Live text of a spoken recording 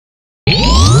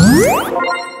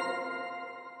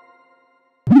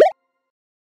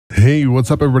what's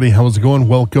up, everybody? How's it going?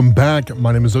 Welcome back.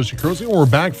 My name is Oshikorosu, and we're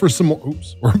back for some more.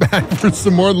 We're back for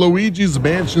some more Luigi's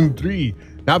Mansion 3.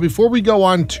 Now, before we go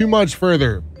on too much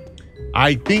further,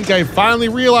 I think I finally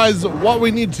realized what we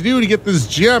need to do to get this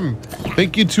gem.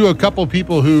 Thank you to a couple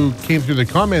people who came through the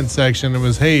comment section and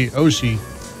was, "Hey, Oshi,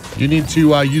 you need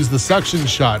to use the suction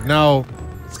shot." Now,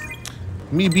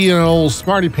 me being an old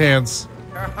smarty pants,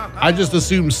 I just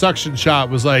assumed suction shot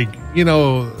was like, you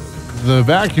know, the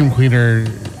vacuum cleaner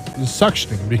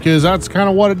suctioning, because that's kind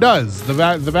of what it does. The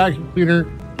vacuum cleaner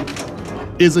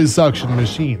is a suction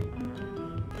machine.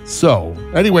 So,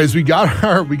 anyways, we got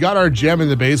our gem in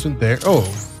the basement there. Oh,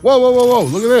 whoa!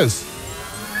 Look at this.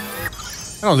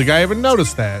 I don't think I even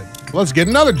noticed that. Let's get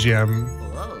another gem.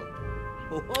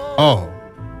 Oh,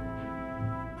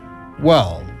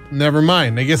 well, never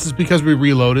mind. I guess it's because we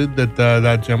reloaded that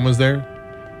that gem was there.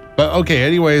 But okay,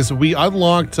 anyways, we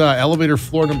unlocked elevator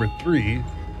floor number 3.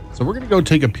 So we're going to go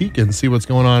take a peek and see what's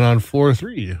going on floor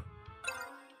 3.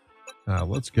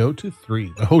 Let's go to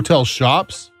 3. The hotel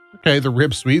shops. Okay, the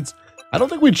rib suites. I don't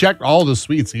think we checked all the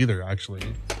suites either, actually.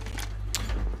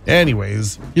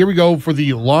 Anyways, here we go for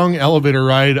the long elevator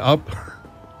ride up.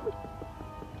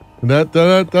 Da,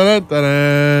 da, da, da, da,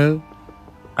 da.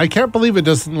 I can't believe it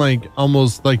doesn't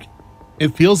almost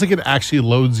it feels like it actually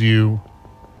loads you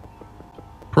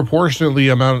proportionately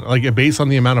based on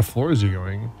the amount of floors you're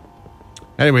going.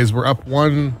 Anyways, we're up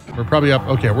one. We're probably up.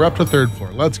 Okay, we're up to 3rd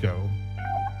floor. Let's go.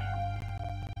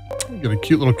 Got a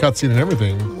cute little cutscene and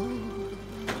everything.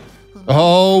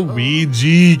 Oh,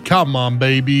 Luigi, come on,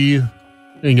 baby. You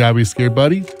ain't gotta be scared,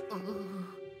 buddy.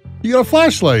 You got a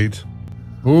flashlight.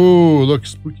 Ooh, look,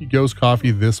 spooky ghost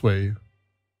coffee this way.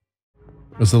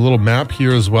 There's a little map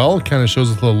here as well. Kind of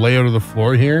shows us the layout of the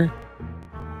floor here.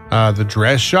 The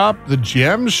dress shop, the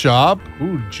gem shop,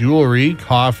 ooh, jewelry,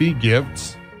 coffee,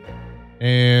 gifts,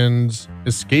 and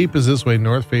escape is this way,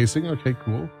 north facing. Okay,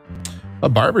 cool. A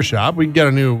barber shop. We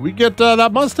get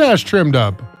that mustache trimmed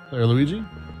up there, Luigi.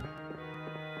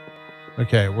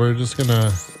 Okay, we're just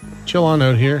gonna chill on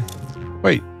out here.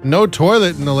 Wait, no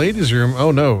toilet in the ladies' room.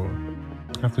 Oh no,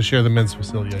 have to share the men's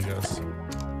facility, I guess.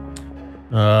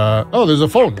 Oh, there's a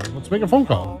phone. Let's make a phone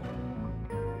call.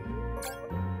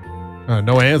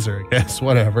 No answer, I guess.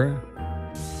 Whatever.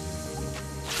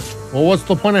 Well, what's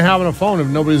the point of having a phone if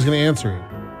nobody's going to answer it?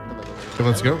 Okay,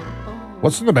 let's go.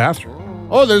 What's in the bathroom?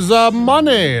 Oh, there's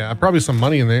money. Probably some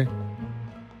money in there.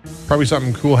 Probably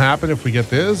something cool happen if we get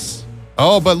this.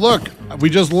 Oh, but look, we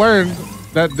just learned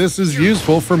that this is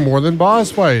useful for more than boss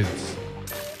fights.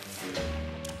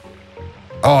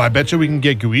 Oh, I bet you we can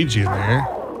get Gooigi in there.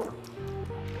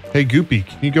 Hey, Goopy,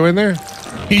 can you go in there?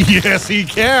 Yes, he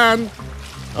can.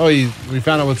 Oh, we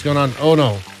found out what's going on. Oh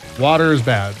no, water is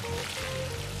bad.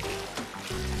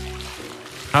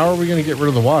 How are we going to get rid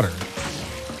of the water?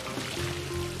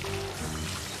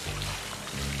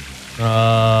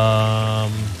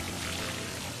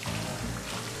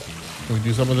 Can we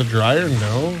do something with the dryer?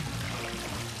 No.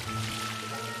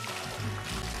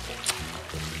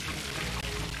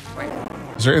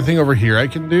 Is there anything over here I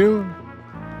can do?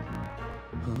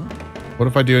 What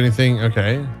if I do anything?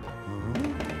 Okay.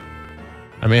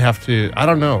 I may have to, I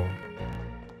don't know.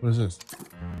 What is this?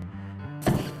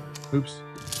 Oops.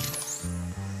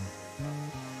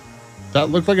 That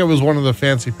looked like it was one of the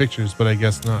fancy pictures, but I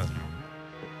guess not.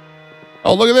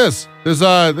 Oh, look at this. There's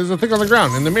a thing on the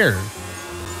ground in the mirror.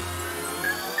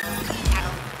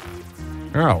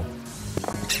 Ow.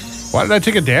 Why did I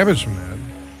take a damage from that?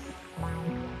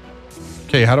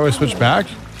 Okay, how do I switch back?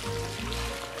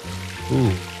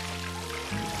 Ooh.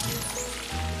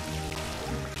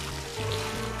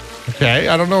 Okay,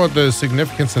 I don't know what the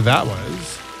significance of that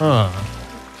was. Huh.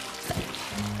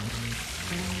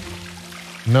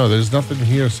 No, there's nothing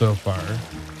here so far.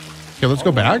 Okay, let's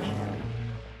go back.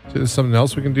 See, there's something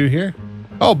else we can do here.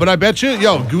 Oh, but I bet you,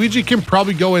 Gooigi can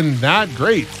probably go in that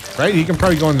grate, right? He can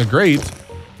probably go in the grate.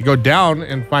 You go down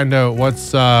and find out what's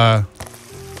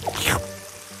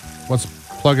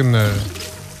plugging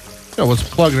what's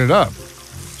plugging it up.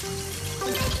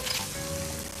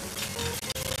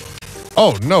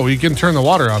 Oh, no, you can turn the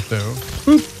water off, though.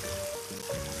 Boop.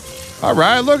 All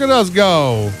right, look at us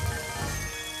go.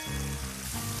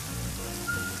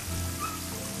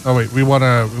 Oh, wait, we want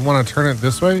to turn it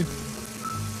this way?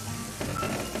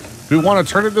 Do we want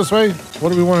to turn it this way? What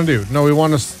do we want to do? No, we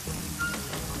want to...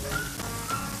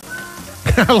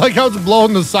 I like how it's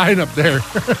blowing the sign up there.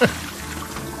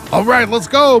 All right, let's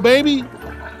go, baby.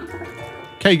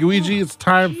 Okay, Gooigi, it's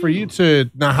time for you to...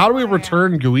 Now, how do we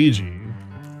return Gooigi?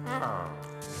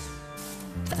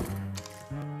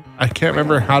 I can't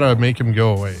remember how to make him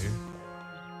go away.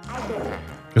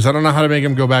 Because I don't know how to make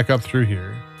him go back up through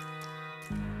here.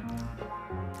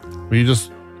 Will you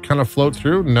just kind of float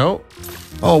through? No.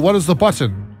 Oh, what is the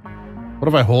button? What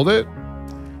if I hold it?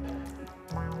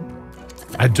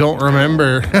 I don't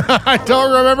remember. I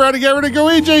don't remember how to get rid of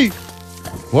Gooigi.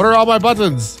 What are all my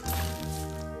buttons?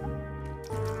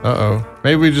 Uh-oh.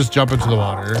 Maybe we just jump into the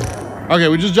water. Okay,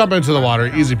 we just jump into the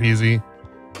water. Easy peasy.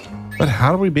 But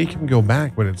how do we make him go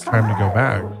back when it's time to go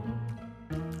back?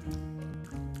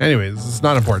 Anyways, it's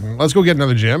not important. Let's go get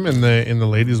another gem in the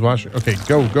ladies' washroom. Okay,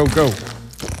 go, go, go.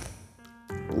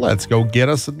 Let's go get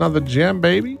us another gem,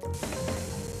 baby.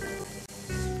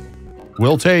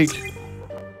 We'll take.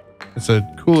 It's a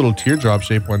cool little teardrop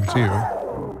shaped one too.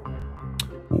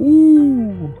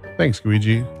 Ooh. Thanks,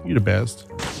 Gooigi. You're the best.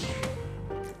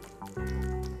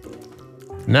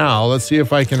 Now, let's see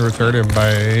if I can return him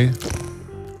by...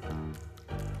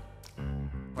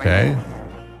 Okay.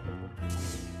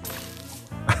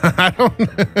 I don't...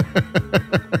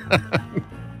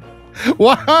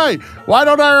 Why? Why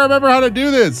don't I remember how to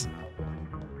do this?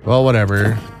 Well,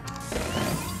 whatever.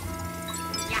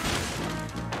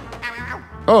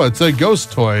 Oh, it's a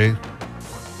ghost toy.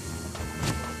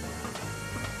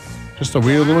 Just a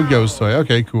weird little ghost toy.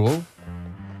 Okay, cool.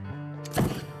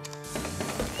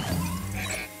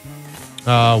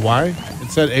 Why?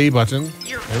 It said A button.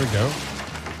 There we go.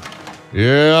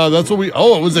 Yeah, that's what we...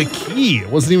 Oh, it was a key. It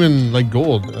wasn't even like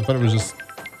gold. I thought it was just...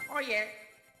 Oh, yeah.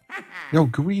 Yo,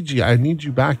 Gooigi, I need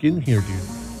you back in here, dude.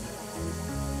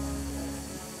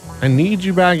 I need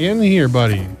you back in here,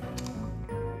 buddy.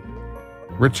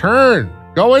 Return.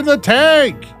 Go in the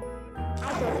tank.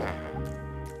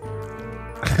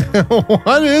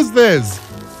 What is this?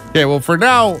 Okay, well, for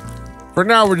now,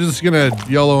 we're just going to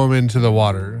YOLO him into the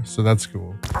water. So that's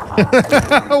cool.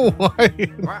 Why?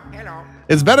 Well, hello.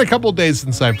 It's been a couple days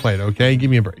since I played, okay?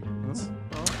 Give me a break.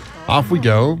 Off we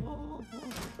go.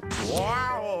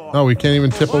 Wow. Oh, we can't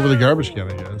even tip over the garbage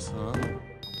can, I guess.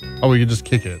 Oh, we can just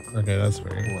kick it. Okay, that's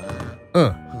fair.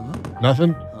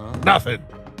 Nothing? Nothing.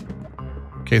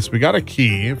 Okay, so we got a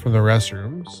key from the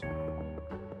restrooms.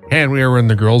 And we were in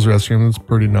the girls' restroom. That's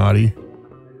pretty naughty.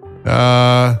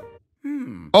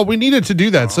 Oh, we needed to do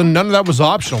that, so none of that was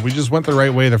optional. We just went the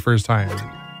right way the first time.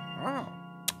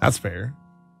 That's fair.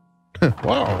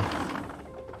 Wow.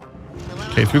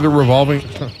 Okay, through the revolving...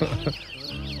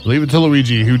 Leave it to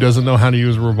Luigi, who doesn't know how to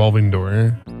use a revolving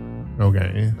door.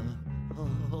 Okay.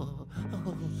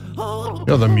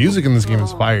 Yo, the music in this game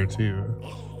is fire, too.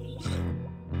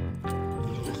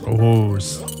 Oh,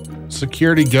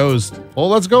 security ghost. Well,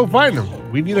 let's go find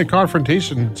him. We need a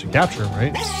confrontation to capture him,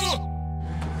 right?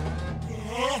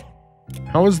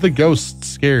 How is the ghost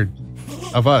scared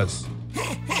of us?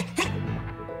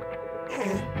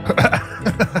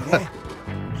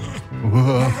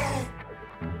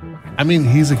 I mean,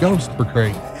 he's a ghost for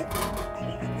crikey.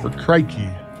 For crikey.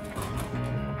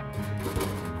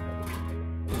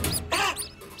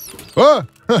 Oh!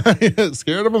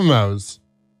 Scared of a mouse.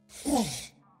 Whew.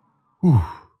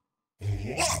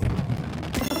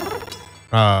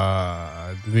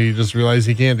 Did he just realize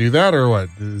he can't do that, or what?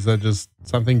 Is that just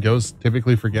something ghosts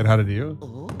typically forget how to do?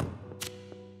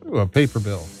 Ooh, a paper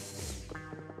bill.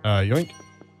 Yoink.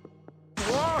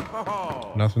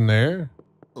 Whoa. Nothing there.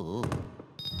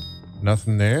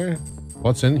 Nothing there.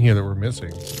 What's in here that we're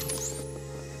missing?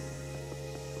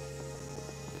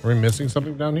 Are we missing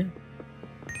something down here?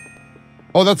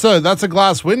 Oh, that's a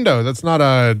glass window. That's not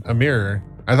a mirror.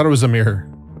 I thought it was a mirror.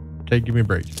 Okay, give me a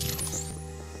break.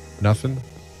 Nothing.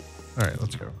 All right,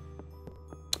 let's go.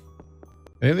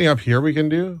 Anything up here we can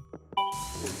do?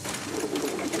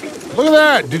 Look at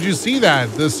that. Did you see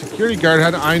that? The security guard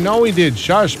had... I know he did.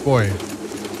 Shush, boy.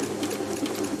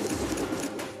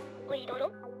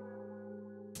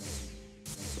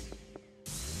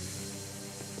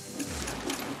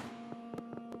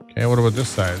 Okay, what about this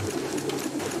side?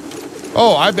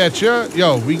 Oh, I bet you.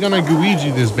 Yo, we gonna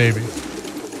Gooigi this baby.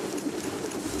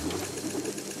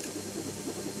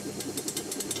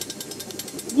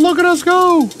 Look at us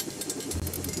go.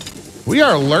 We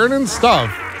are learning stuff.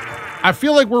 I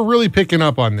feel like we're really picking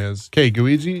up on this. Okay,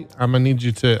 Gooigi, I'm gonna need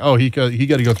you to... Oh, he got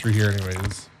to go through here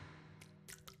anyways.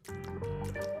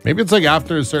 Maybe it's like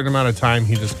after a certain amount of time,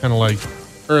 he just kind of like...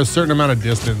 Or a certain amount of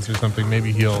distance or something.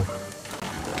 Maybe he'll...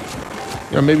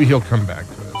 You know, maybe he'll come back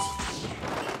to us.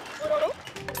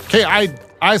 Okay,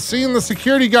 I seen the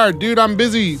security guard. Dude, I'm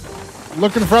busy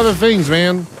looking for other things,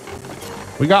 man.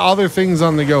 We got other things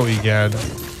on the go, egad.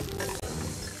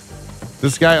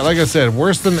 This guy, like I said,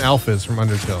 worse than Alphys from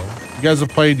Undertale. You guys have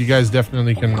played, you guys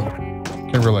definitely can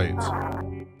relate.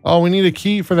 Oh, we need a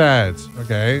key for that.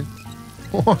 Okay.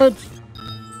 What?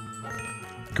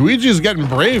 Gooigi is getting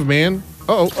brave, man.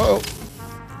 Uh-oh, uh-oh.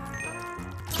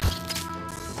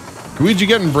 Luigi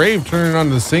getting brave, turning on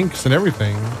the sinks and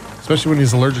everything, especially when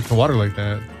he's allergic to water like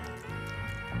that.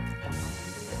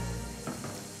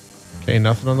 Okay,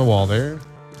 nothing on the wall there.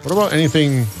 What about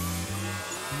anything?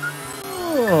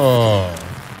 Oh.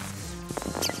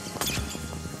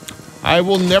 I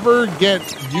will never get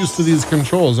used to these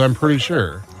controls, I'm pretty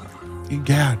sure.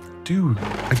 Yeah, dude,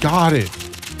 I got it.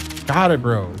 Got it,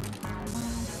 bro.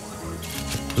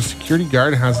 The security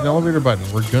guard has an elevator button.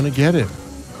 We're gonna get it.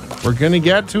 We're gonna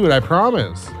get to it, I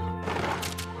promise.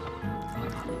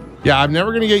 Yeah, I'm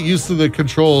never gonna get used to the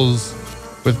controls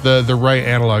with the right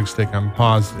analog stick, I'm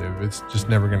positive. It's just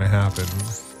never gonna happen.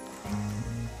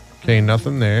 Okay,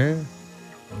 nothing there.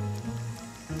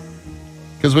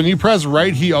 Because when you press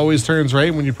right, he always turns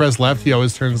right. When you press left, he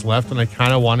always turns left. And I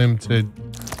kind of want him to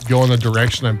go in the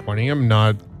direction I'm pointing him,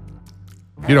 not,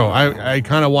 you know, I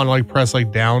kind of want to like press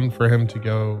like down for him to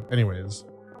go. Anyways,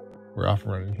 we're off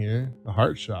and running here. The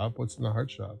heart shop. What's in the heart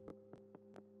shop?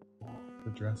 The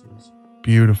dresses.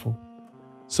 Beautiful.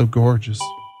 So gorgeous.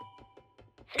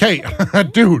 Okay,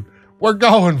 dude, we're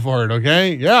going for it,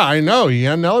 okay? Yeah, I know. He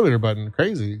had an elevator button.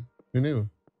 Crazy. Who knew?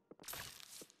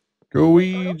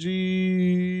 Gooigi.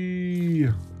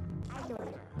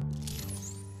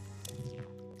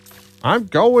 I'm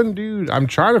going, dude. I'm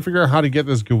trying to figure out how to get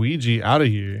this Gooigi out of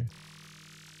here.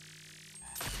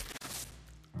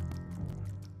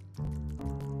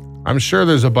 I'm sure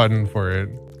there's a button for it.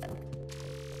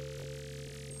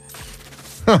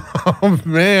 Oh,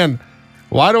 man.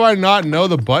 Why do I not know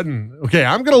the button? Okay,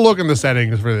 I'm going to look in the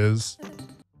settings for this.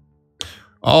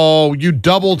 Oh, you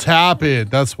double tap it.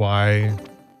 That's why.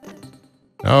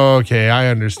 Okay, I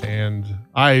understand.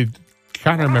 I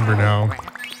kind of remember now.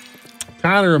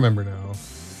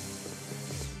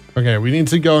 Okay, we need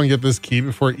to go and get this key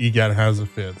before EGAT has a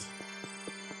fit.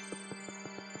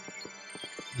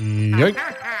 Yoink.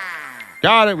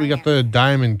 Got it. We got the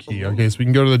diamond key. Okay, so we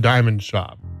can go to the diamond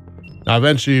shop. Now,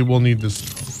 eventually we'll need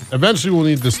this. Eventually we'll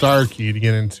need the star key to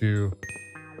get into.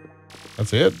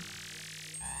 That's it.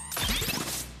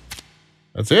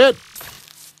 That's it.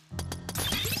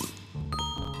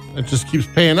 It just keeps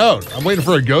paying out. I'm waiting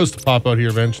for a ghost to pop out here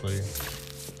eventually.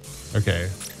 Okay.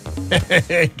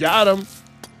 Got him.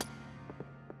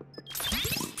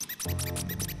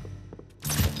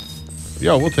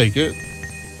 Yo, we'll take it.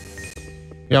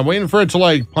 Yeah, I'm waiting for it to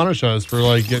like punish us for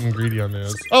like getting greedy on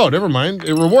this. Oh, never mind.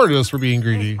 It rewarded us for being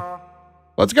greedy.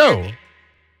 Let's go.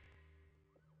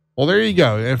 Well, there you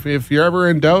go. If you're ever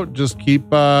in doubt, just keep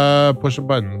pushing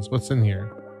buttons. What's in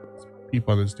here? Let's peep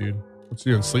on this dude. What's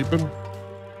he doing? Sleeping?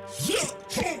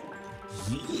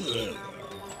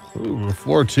 Ooh,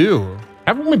 floor 2.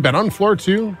 Haven't we been on floor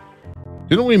 2?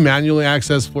 Didn't we manually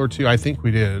access floor 2? I think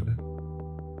we did.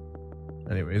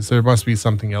 Anyways, there must be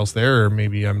something else there, or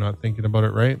maybe I'm not thinking about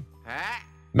it right.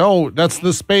 No, that's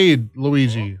the spade,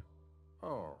 Luigi.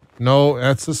 No,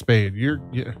 that's the spade. Yeah.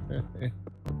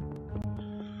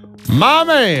 My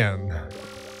man.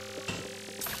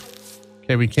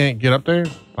 Okay, we can't get up there?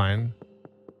 Fine.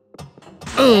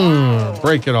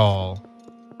 Break it all.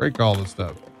 Break all the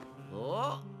stuff.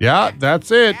 Yeah,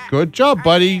 that's it. Good job,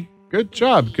 buddy. Good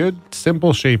job. Good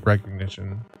simple shape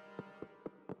recognition.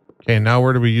 Okay, now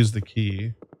where do we use the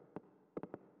key?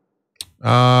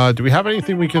 Do we have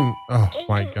anything we can... Oh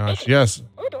my gosh, yes.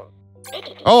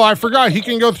 Oh, I forgot. He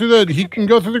can go through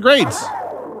the grates.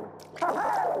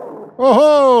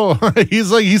 Oh,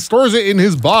 he's like, he stores it in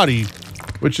his body,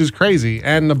 which is crazy.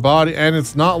 And the body, and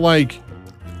it's not like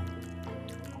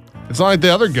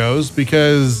the other ghost,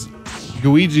 because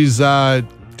Gooigi's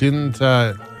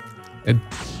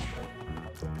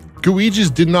Gooigi's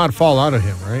did not fall out of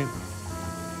him, right?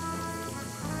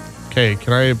 Okay,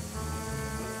 can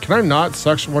I not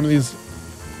suction one of these?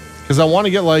 Because I want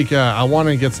to get like I want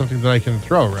to get something that I can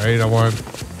throw, right?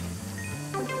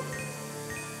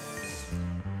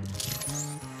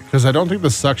 Because I don't think the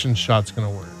suction shot's gonna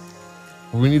work.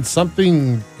 We need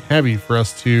something heavy for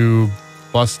us to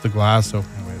bust the glass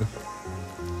open with.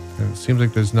 And it seems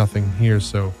like there's nothing here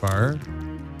so far.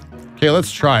 Okay,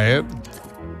 let's try it.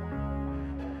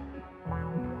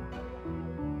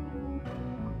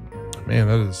 Man,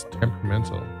 that is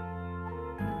temperamental.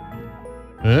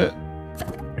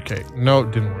 Okay, no,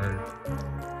 it didn't work.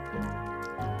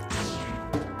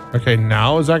 Okay,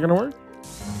 now is that gonna work?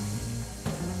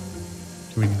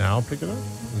 Do we now pick it up?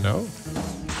 No.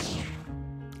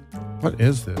 What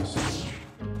is this?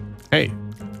 Hey.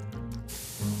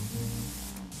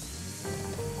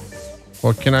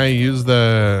 Well, can I use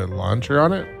the launcher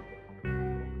on it?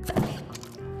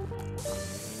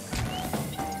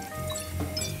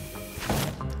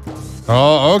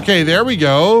 Oh, okay, there we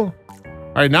go.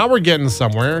 All right, now we're getting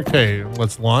somewhere. Okay,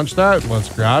 let's launch that. Let's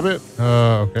grab it.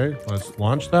 Okay, let's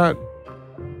launch that.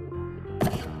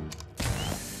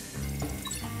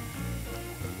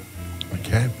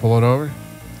 Okay, pull it over.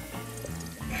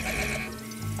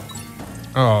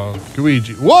 Oh,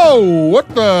 Gooigi. Whoa, what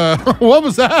the? What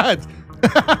was that?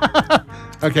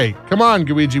 Okay, come on,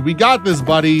 Gooigi. We got this,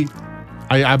 buddy.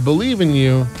 I believe in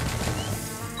you.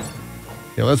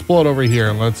 Yeah, let's pull it over here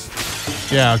and let's...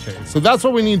 Yeah, okay. So that's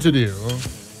what we need to do.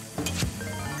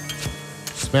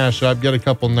 Smash up, get a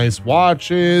couple nice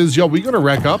watches. Yo, we're gonna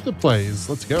wreck up the place.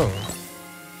 Let's go.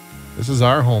 This is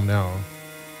our home now.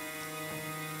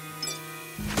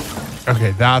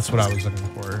 Okay, that's what I was looking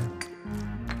for.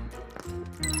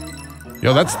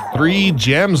 Yo, that's 3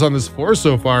 gems on this floor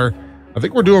so far. I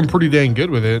think we're doing pretty dang good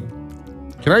with it.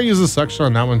 Can I use the suction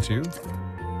on that one too?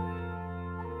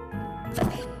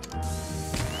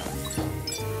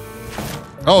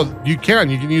 Oh, you can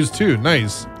use 2.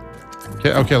 Nice.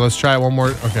 Okay, let's try it one more.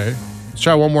 Okay, let's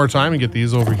try one more time and get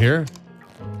these over here.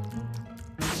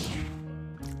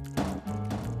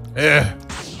 Eh.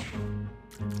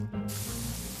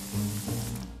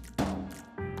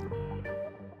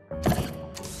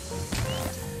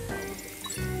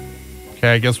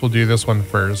 Okay, I guess we'll do this one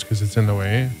first because it's in the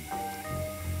way.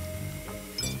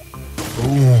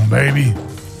 Boom, baby.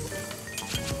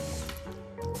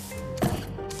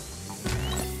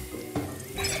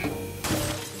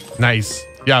 Nice.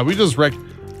 Yeah, we just wrecked.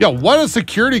 Yo, what a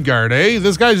security guard, eh?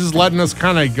 This guy's just letting us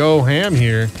kind of go ham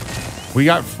here. We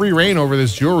got free reign over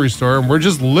this jewelry store and we're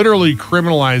just literally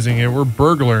criminalizing it. We're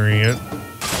burglaring it.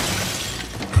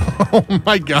 Oh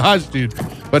my gosh, dude.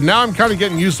 But now I'm kind of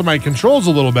getting used to my controls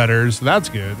a little better, so that's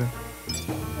good.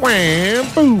 Wham,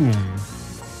 boom.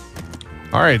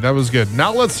 All right, that was good.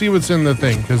 Now let's see what's in the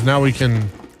thing, because now we can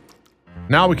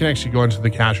actually go into the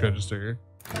cash register.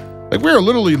 Like, we're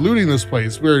literally looting this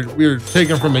place. We're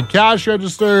taking from the cash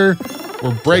register.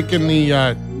 We're breaking the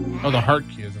oh, the heart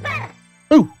key, isn't it?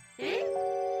 Ooh.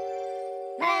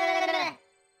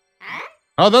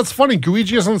 Oh, that's funny.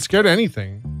 Gooigi isn't scared of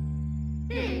anything.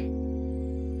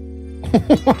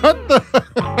 What the?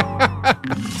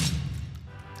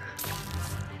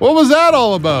 What was that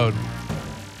all about?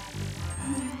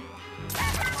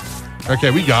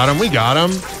 Okay, we got him. We got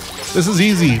him. This is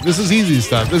easy. This is easy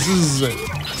stuff. This is...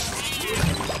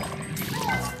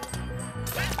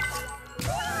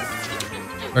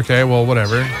 Okay, well,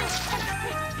 whatever.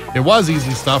 It was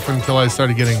easy stuff until I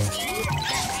started getting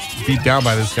beat down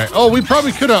by this guy. Oh, we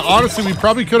probably could have... Honestly, we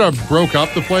probably could have broke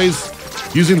up the place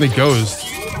using the ghost.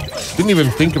 Didn't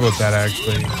even think about that,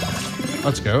 actually.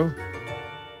 Let's go.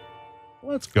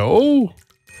 Let's go.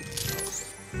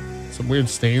 Some weird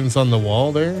stains on the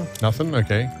wall there. Nothing?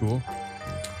 Okay, cool.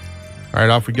 All right,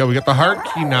 off we go. We got the heart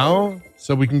key now,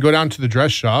 so we can go down to the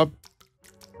dress shop.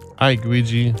 Hi,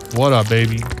 Gooigi. What up,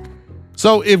 baby?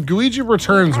 So if Gooigi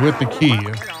returns with the key,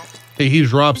 okay, he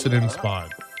drops it in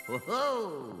spot.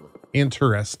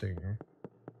 Interesting.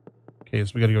 Okay,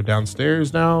 so we got to go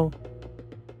downstairs now.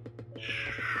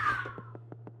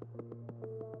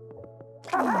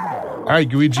 All right,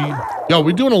 Gooigi. Yo,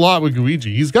 we're doing a lot with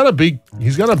Gooigi. He's got a big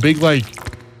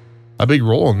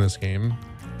role in this game.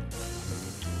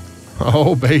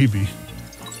 Oh, baby.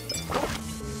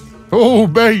 Oh,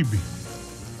 baby.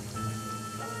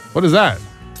 What is that?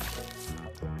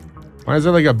 Why is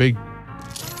there like a big...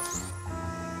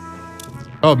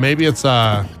 Oh, maybe it's,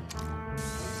 there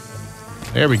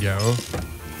we go.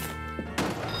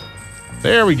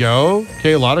 There we go.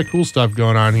 Okay, a lot of cool stuff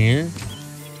going on here.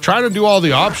 Try to do all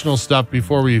the optional stuff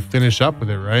before we finish up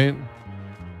with it, right?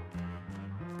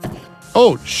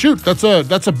 Oh, shoot. That's a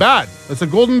bat. That's a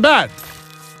golden bat.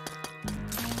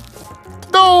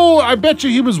 No, I bet you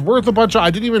he was worth a bunch of...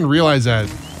 I didn't even realize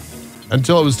that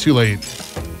until it was too late.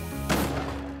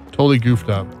 Totally goofed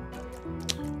up.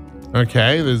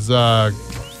 Okay, there's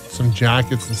some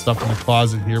jackets and stuff in the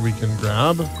closet here we can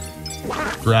grab.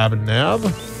 Grab and nab.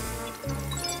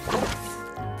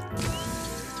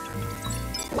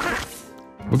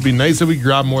 Would be nice if we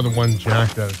grab more than one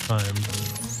jacket at a time.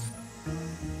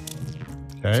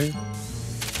 Okay.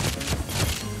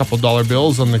 Couple dollar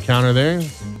bills on the counter there. I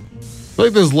feel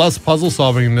like there's less puzzle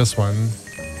solving in this one.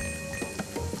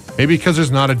 Maybe because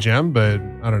there's not a gem, but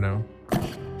I don't know.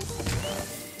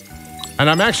 And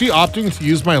I'm actually opting to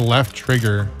use my left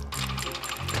trigger.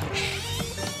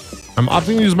 I'm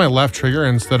opting to use my left trigger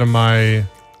instead of my...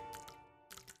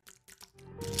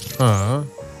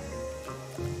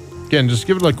 Again, just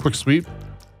give it a quick sweep.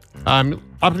 I'm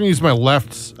opting to use my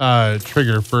left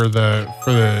trigger for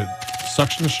the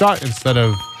suction shot instead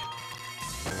of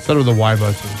the Y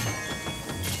button.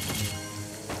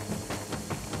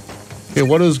 Okay,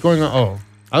 what is going on? Oh,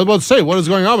 I was about to say, what is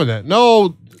going on with that?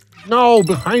 No, no,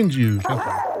 behind you. Thank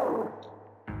you.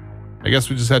 I guess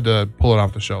we just had to pull it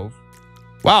off the shelf.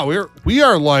 Wow, we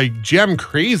are like gem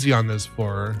crazy on this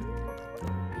floor.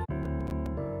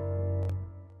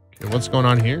 Okay, what's going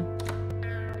on here?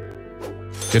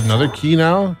 Get another key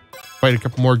now. Fight a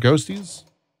couple more ghosties.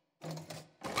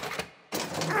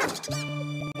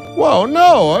 Whoa,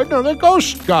 no, another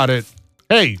ghost got it.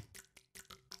 Hey.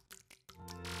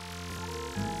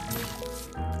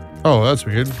 Oh, that's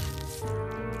weird.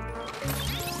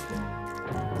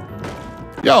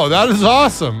 Yo, that is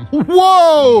awesome.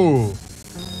 Whoa.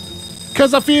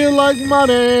 Cause I feel like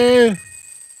money.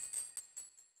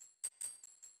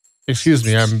 Excuse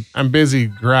me, I'm busy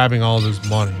grabbing all this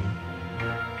money.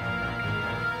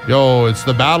 Yo, it's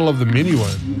the battle of the mini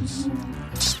ones.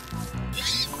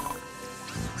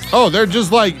 Oh, they're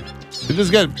just like, they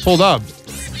just get pulled up.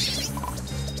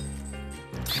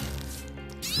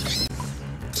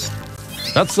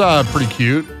 That's pretty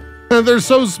cute. They're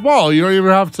so small, you don't even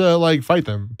have to like fight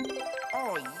them.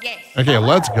 Oh, yes. Okay,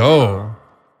 let's go.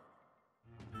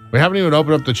 We haven't even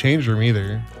opened up the change room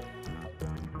either.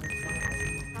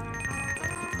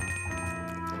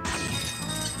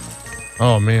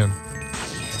 Oh man,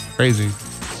 crazy.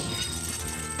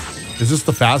 Is this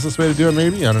the fastest way to do it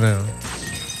maybe? I don't know.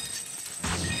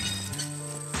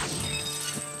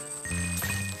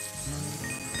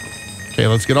 Okay,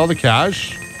 let's get all the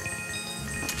cash.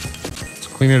 Let's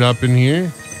clean it up in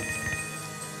here.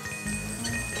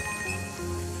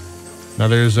 Now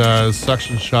there's a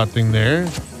suction shot thing there.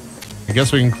 I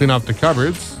guess we can clean up the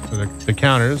cupboards, or the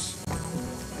counters.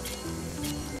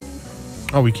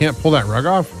 Oh, we can't pull that rug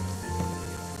off?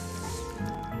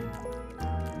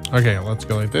 Okay, let's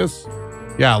go like this.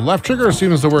 Yeah, left trigger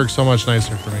seems to work so much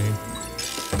nicer for me.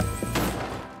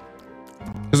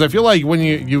 Because I feel like when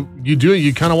you do it,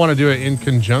 you kind of want to do it in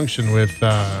conjunction with...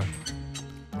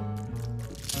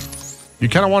 you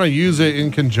kind of want to use it in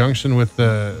conjunction with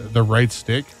the right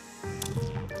stick.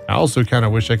 I also kind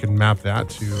of wish I could map that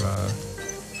to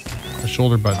a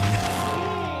shoulder button.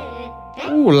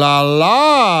 Ooh la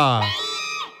la!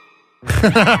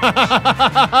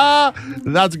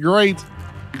 That's great.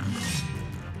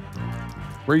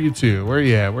 Where you two? Where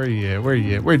you at? Where you at? Where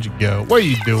you at? Where'd you go? What are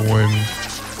you doing?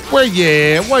 Where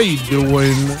you at? What are you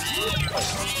doing?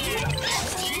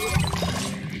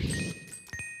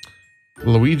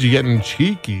 Luigi getting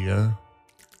cheeky, huh?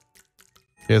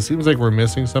 Yeah, it seems like we're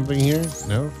missing something here.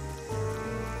 No?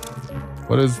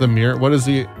 What is the mirror? What is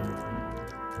the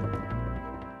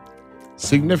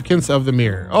significance of the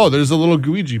mirror? Oh, there's a little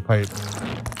Gooigi pipe.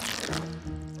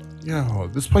 Yo,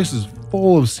 this place is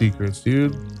full of secrets,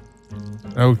 dude.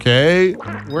 Okay.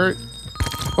 Where?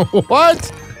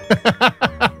 What?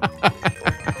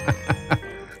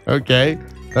 Okay,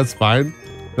 that's fine.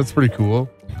 That's pretty cool.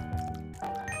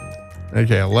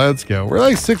 Okay, let's go. We're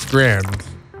like $6 grand.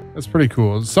 That's pretty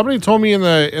cool. Somebody told me in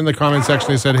the comment section,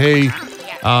 they said, hey,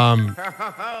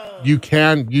 you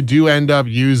do end up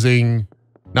using,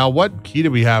 now what key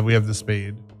do we have? We have the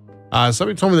spade.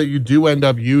 Somebody told me that you do end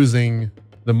up using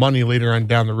the money later on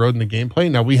down the road in the gameplay.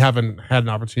 Now we haven't had an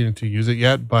opportunity to use it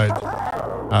yet, but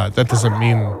that doesn't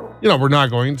mean, you know, we're not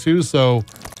going to. So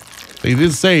they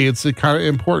did say it's kind of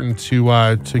important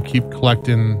to keep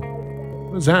collecting.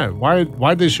 What is that?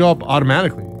 Why'd they show up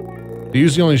automatically? They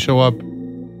usually only show up.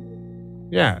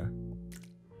 Yeah.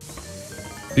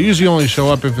 They usually only show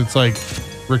up if it's like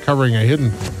recovering a hidden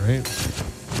thing, right?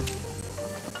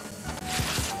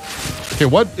 Okay,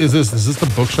 what is this? Is this the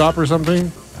bookshop or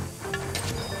something?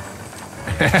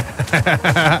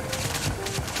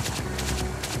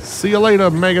 See you later,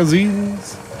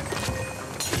 magazines.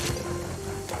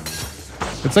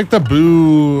 It's like the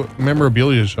Boo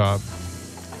memorabilia shop.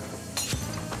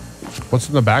 What's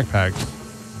in the backpacks?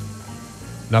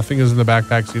 Nothing is in the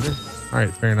backpacks either. All right,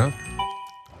 fair enough.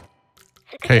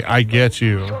 Okay, I get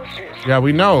you. Yeah,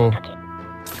 we know.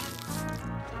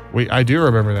 I do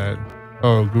remember that.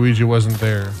 Oh, Gooigi wasn't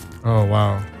there. Oh,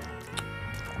 wow.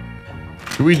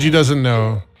 Gooigi doesn't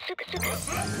know.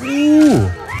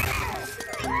 Ooh.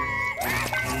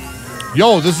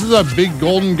 Yo, this is a big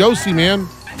golden ghosty, man.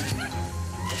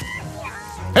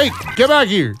 Hey, get back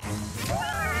here.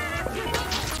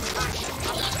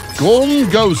 Golden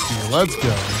ghosty, let's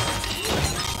go.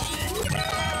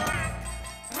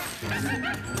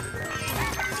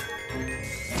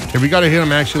 Okay, we gotta hit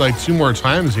him actually like 2 more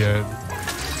times yet.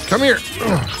 Come here.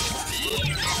 Ugh.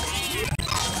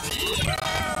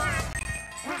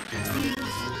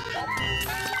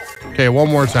 Okay, one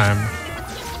more time.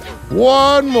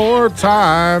 One more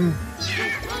time.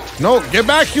 No, get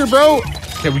back here, bro.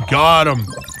 Okay, we got him.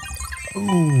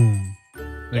 Ooh.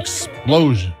 An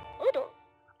explosion.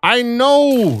 I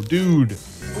know, dude.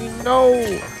 We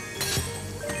know.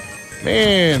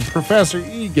 Man, Professor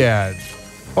Egad.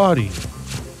 Buddy.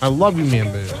 I love you,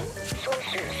 man, baby.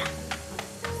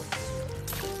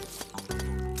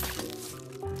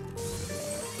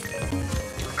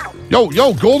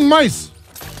 Yo, golden mice.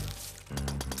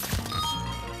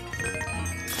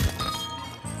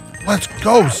 Let's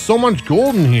go. So much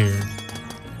gold in here.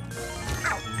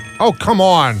 Oh, come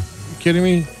on. Are you kidding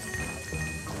me?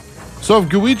 So if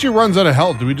Gooigi runs out of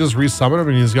health, do we just resummon him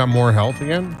and he's got more health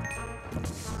again?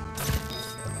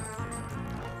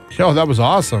 Yo, that was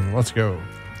awesome. Let's go.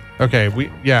 Okay,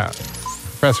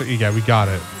 Professor Egad, we got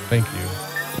it. Thank you.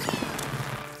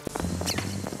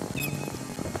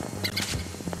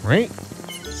 Right?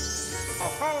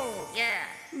 Oh, yeah.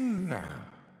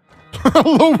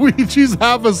 Luigi's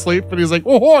half asleep, but he's like,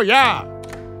 oh, yeah.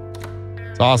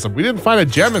 It's awesome. We didn't find a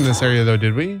gem in this area, though,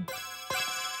 did we?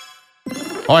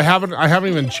 Oh, I haven't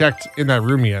even checked in that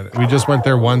room yet. We just went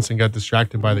there once and got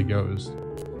distracted by the ghost.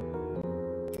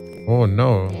 Oh,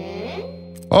 no.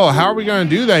 Oh, how are we going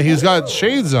to do that? He's got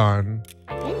shades on.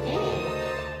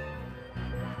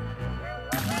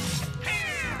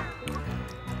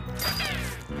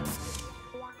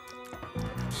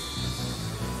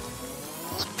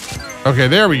 Okay,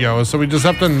 there we go. So we just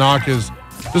have to knock his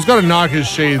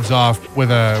shades off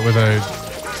with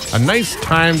a nice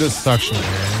timed suction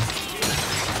here.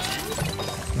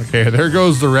 Okay, there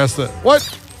goes the rest of what?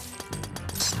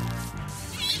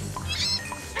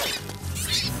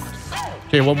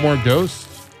 Okay, one more ghost.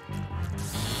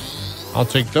 I'll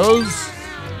take those.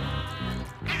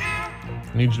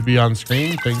 Need you to be on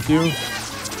screen. Thank you.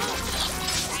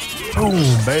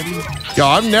 Boom, baby. Yo,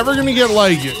 I'm never gonna get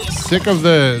like sick of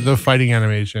the fighting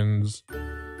animations.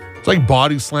 It's like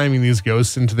body slamming these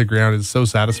ghosts into the ground. It's so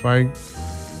satisfying.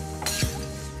 I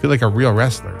feel like a real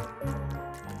wrestler.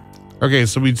 Okay,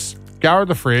 so we scoured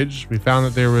the fridge. We found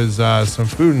that there was some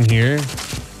food in here.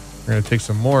 We're gonna take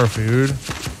some more food.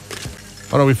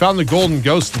 Oh no, we found the golden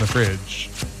ghost in the fridge.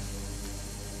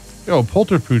 Yo,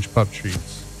 Polterpooch pup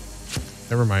treats.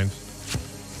 Never mind.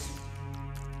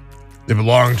 They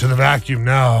belong to the vacuum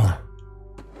now.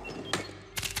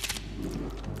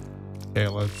 Okay,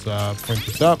 let's point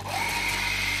this up.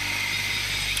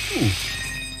 Ooh.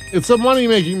 It's a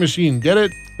money-making machine. Get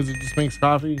it? Because it just makes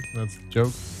coffee? That's the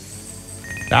joke.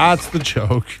 That's the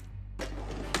joke.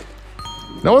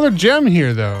 No other gem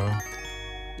here, though.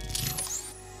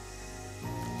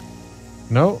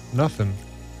 No, nothing.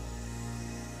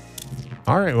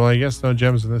 All right, well, I guess no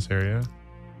gems in this area.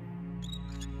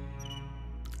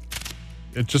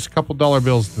 It's just a couple dollar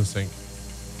bills in the sink.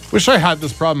 Wish I had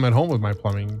this problem at home with my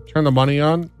plumbing. Turn the money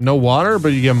on, no water, but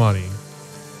you get money.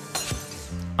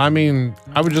 I mean,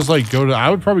 I would just like I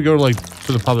would probably go to like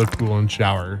to the public pool and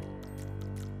shower.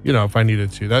 You know, if I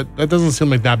needed to. That doesn't seem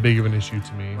like that big of an issue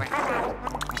to me.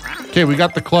 Okay, we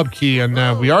got the club key and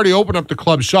we already opened up the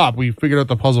club shop. We figured out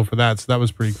the puzzle for that, so that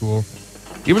was pretty cool.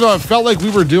 Even though it felt like we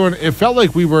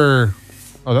were,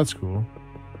 oh, that's cool.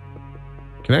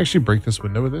 Can I actually break this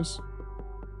window with this?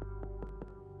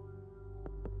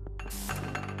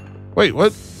 Wait,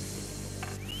 what?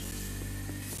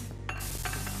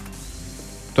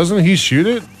 Doesn't he shoot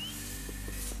it?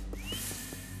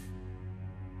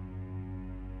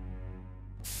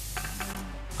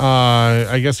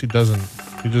 I guess he doesn't.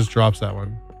 He just drops that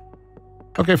one.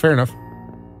 Okay, fair enough.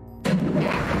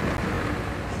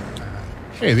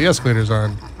 Hey, the escalator's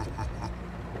on.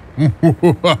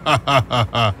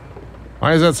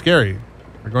 Why is that scary?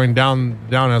 We're going down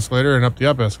escalator and up the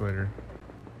up escalator.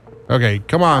 Okay,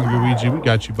 come on, Gooigi. We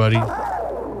got you, buddy.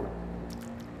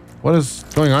 What is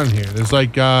going on here? There's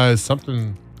like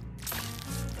something.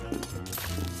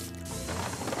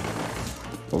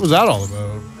 What was that all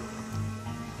about?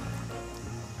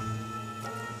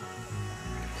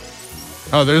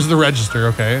 Oh, there's the register.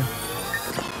 Okay.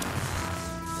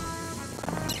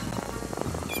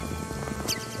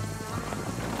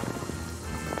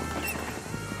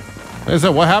 Like I said,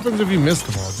 what happens if you miss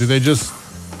them all? Do they just...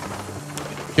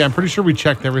 Yeah, I'm pretty sure we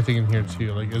checked everything in here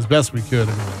too, like as best we could.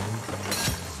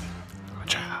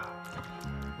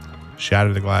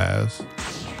 Shattered the glass.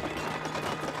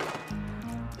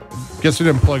 Guess we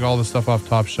didn't plug all the stuff off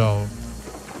top shelf.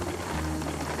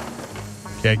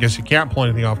 Okay, I guess you can't pull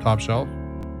anything off top shelf.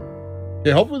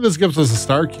 Yeah, hopefully this gives us a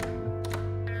star key.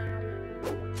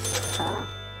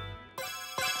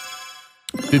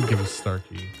 Did give us a star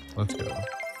key. Let's go.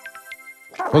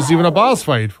 Was even a boss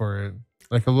fight for it.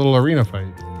 Like a little arena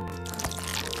fight.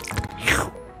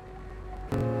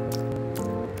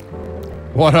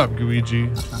 What up, Gooigi?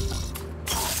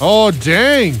 Oh,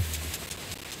 dang.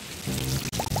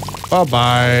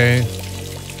 Bye-bye.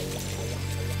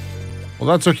 Well,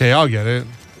 that's okay. I'll get it.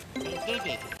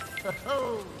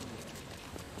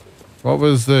 What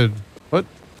was the... What?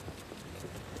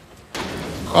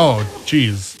 Oh,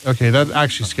 jeez. Okay, that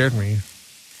actually scared me.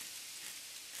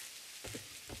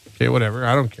 Okay, whatever.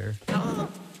 I don't care.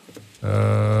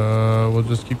 We'll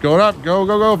just keep going up. Go,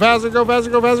 go, go. Faster, go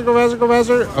faster, go faster, go faster, go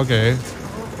faster. Okay.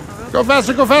 Go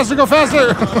faster, go faster, go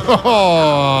faster.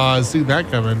 Oh, I see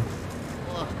that coming.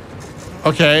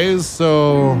 Okay,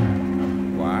 so...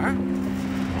 What?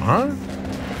 Huh?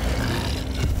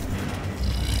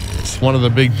 It's one of the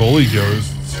big bully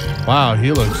ghosts. Wow,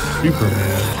 he looks super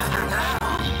mad.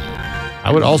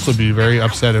 I would also be very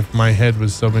upset if my head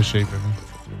was so misshapen.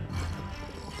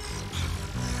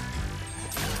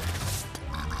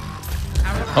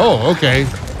 Oh, okay.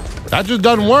 That just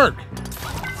doesn't work.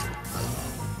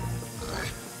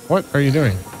 What are you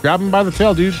doing? Grab him by the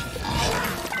tail, dude.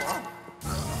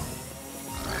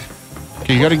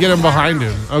 Okay, you gotta get him behind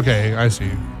him. Okay, I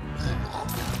see.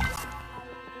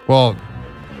 Well,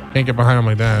 can't get behind him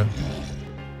like that.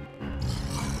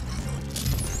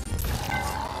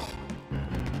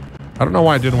 I don't know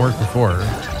why it didn't work before.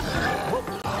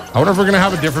 I wonder if we're gonna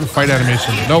have a different fight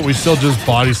animation. No, we still just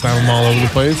body slam him all over the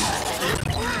place.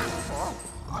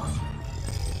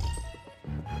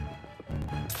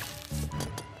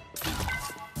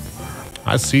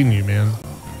 I've seen you, man.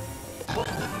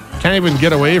 Can't even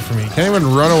get away from me. Can't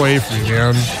even run away from me,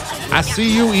 man. I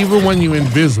see you even when you're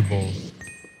invisible.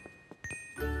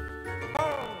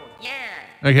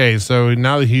 Okay, so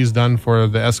now that he's done for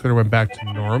the escalator went back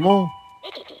to normal.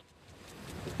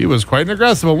 He was quite an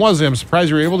aggressive one, wasn't he? I'm surprised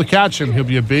you were able to catch him. He'll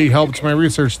be a big help to my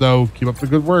research, though. Keep up the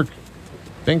good work.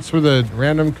 Thanks for the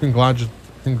random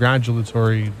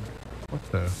congratulatory...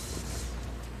 What the...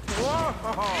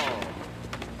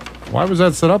 Why was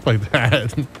that set up like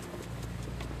that?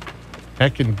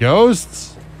 Heckin'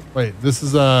 ghosts? Wait, this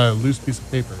is a loose piece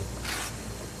of paper.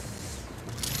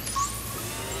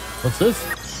 What's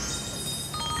this?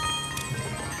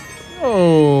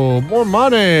 Oh, more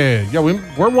money. Yeah,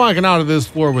 we're walking out of this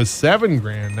floor with $7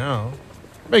 grand now.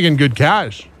 Making good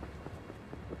cash.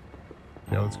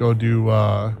 Yeah, let's go do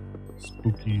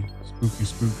spooky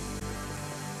spook.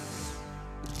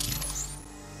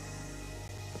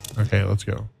 Okay, let's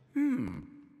go.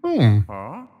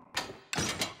 Huh?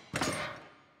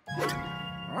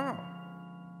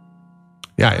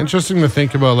 Yeah, interesting to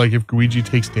think about, like, if Gooigi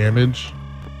takes damage,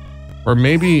 or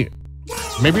maybe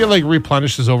it like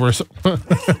replenishes over.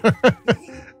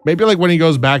 Maybe like when he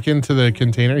goes back into the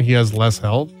container, he has less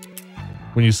health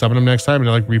when you summon him next time, and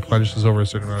it like replenishes over a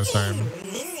certain amount of time.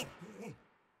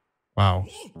 Wow,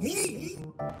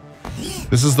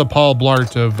 this is the Paul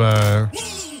Blart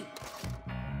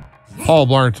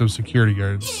of security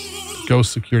guards,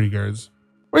 ghost security guards.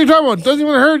 What are you talking about? It doesn't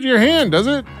even hurt your hand, does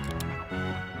it?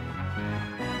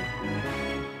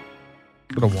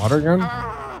 Is it a water gun?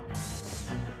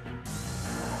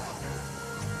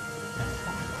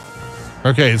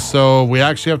 Okay, so we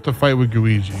actually have to fight with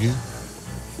Gooigi.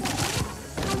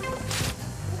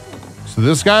 So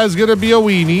this guy's gonna be a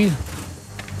weenie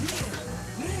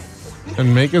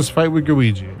and make us fight with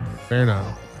Gooigi. Fair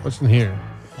enough. What's in here?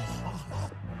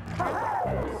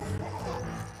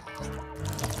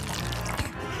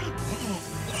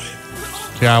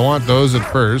 Okay, I want those at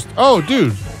first. Oh,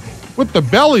 dude, with the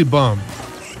belly bump.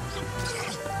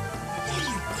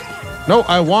 No,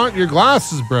 I want your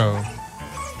glasses, bro.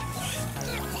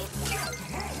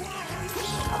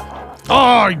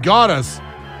 Oh, he got us.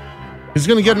 He's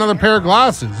gonna get another pair of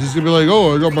glasses. He's gonna be like,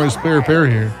 "Oh, I got my spare pair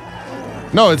here."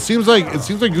 No, it seems like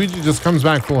Gooigi just comes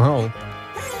back full health.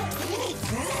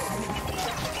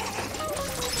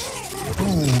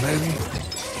 Boom, baby.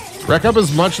 Wreck up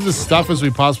as much of the stuff as we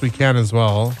possibly can as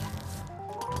well.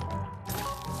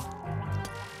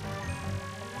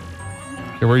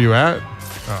 Okay, where are you at?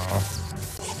 Oh.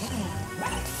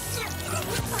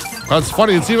 That's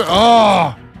funny. It's even...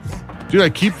 Oh! Dude, I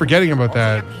keep forgetting about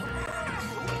that.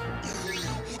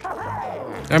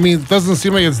 I mean, it doesn't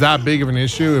seem like it's that big of an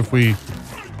issue if we...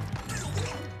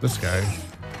 This guy.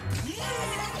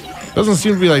 Doesn't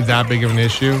seem to be like that big of an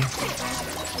issue.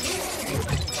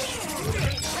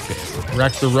 Okay.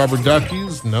 Wreck the rubber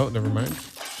duckies. No, never mind.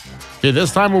 Okay,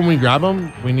 this time when we grab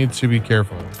them, we need to be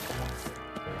careful.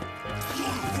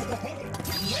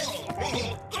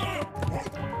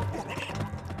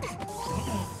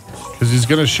 Because he's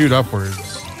going to shoot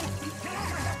upwards.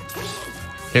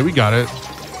 Okay, we got it.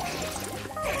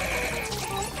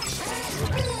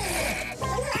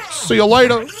 See you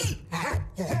later.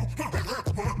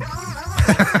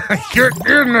 Get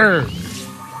in there.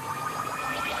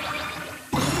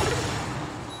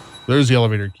 there's the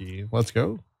elevator key. Let's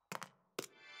go.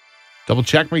 Double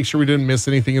check, make sure we didn't miss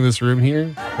anything in this room here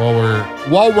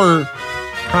while we're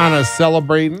kind of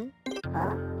celebrating.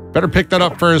 Better pick that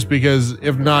up first, because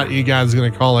if not, you guys are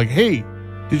gonna call like, hey,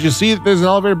 did you see that there's an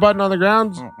elevator button on the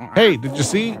ground? Hey, did you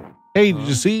see? Hey, did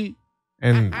you see?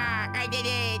 And I did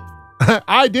it.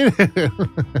 I did it.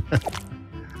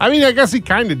 I mean, I guess he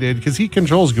kind of did, because he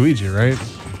controls Gooigi, right?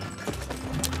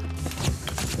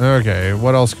 Okay,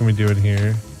 what else can we do in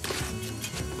here?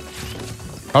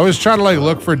 I was trying to like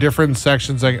look for different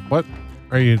sections. Like, what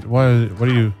are you? What are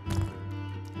you?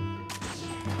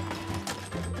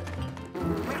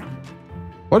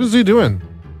 What is he doing?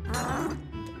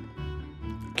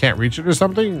 Can't reach it or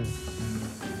something?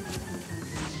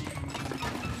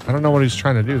 I don't know what he's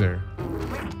trying to do there.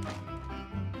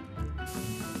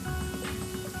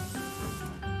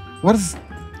 What is?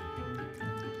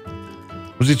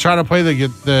 Was he trying to play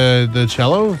the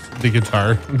cello? The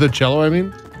guitar? The cello, I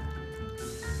mean.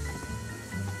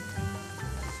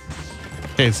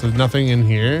 Okay, so nothing in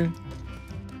here.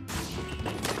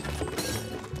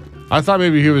 I thought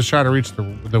maybe he was trying to reach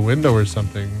the window or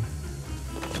something.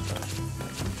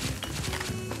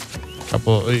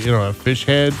 Couple, you know, a fish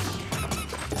head.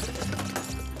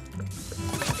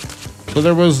 So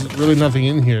there was really nothing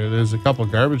in here. There's a couple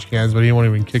garbage cans, but he won't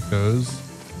even kick those.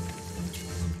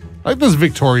 I like this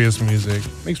victorious music.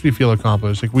 Makes me feel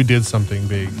accomplished. Like we did something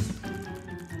big.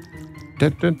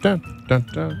 Dun, dun, dun, dun,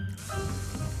 dun.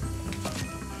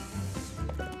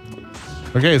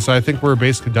 Okay, so I think we're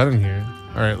basically done in here.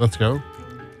 All right, let's go.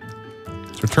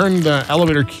 Let's return the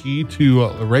elevator key to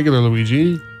the regular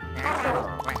Luigi.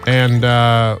 And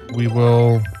we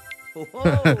will...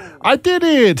 I did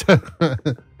it!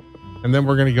 And then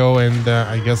we're going to go and,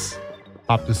 I guess,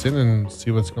 pop this in and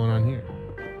see what's going on here.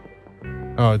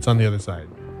 Oh, it's on the other side.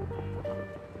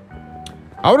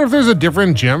 I wonder if there's a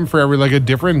different gem for every, like a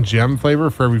different gem flavor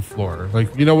for every floor.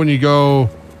 Like, you know, when you go...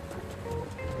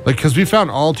 Like, because we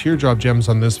found all teardrop gems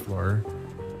on this floor.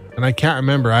 And I can't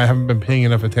remember. I haven't been paying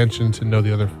enough attention to know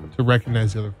the other, to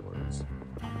recognize the other floors.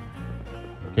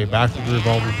 Okay, back to the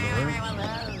revolving door.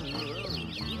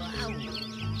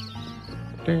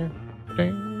 Ding,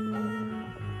 ding.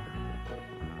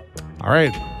 All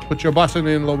right, put your button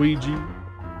in, Luigi.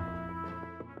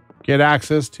 Get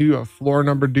access to floor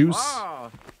number deuce. Oh,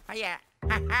 yeah.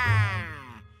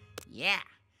 Yeah.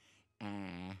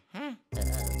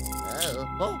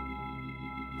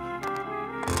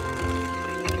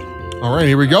 All right,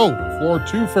 here we go. Floor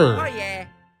twofer. Oh, yeah.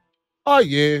 Oh,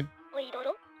 yeah.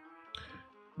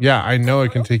 Yeah, I know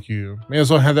it can take you. May as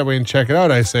well head that way and check it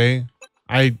out, I say.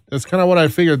 That's kind of what I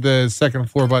figured the second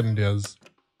floor button does.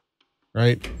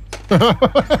 Right?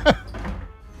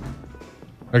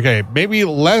 Okay, maybe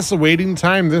less waiting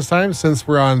time this time since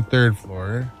we're on third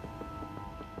floor.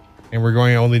 And we're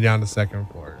going only down to second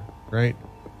floor, right?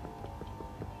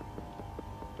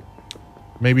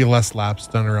 Maybe less laps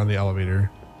done around the elevator.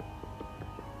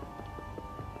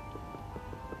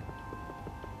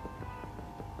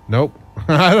 Nope.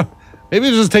 Maybe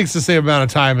it just takes the same amount of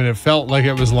time and it felt like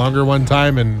it was longer one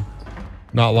time and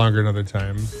not longer another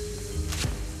time.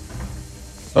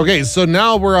 Okay, so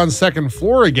now we're on second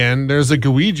floor again. There's a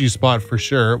Gooigi spot for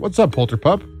sure. What's up,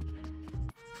 Polterpup?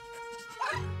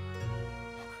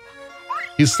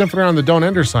 He's sniffing around the Don't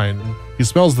Enter sign. He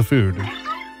smells the food.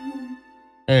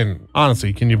 And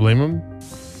honestly, can you blame him?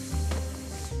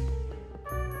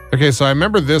 Okay, so I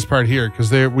remember this part here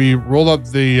because we rolled up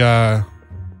the...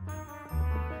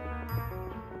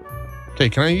 Okay,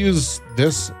 can I use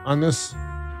this on this?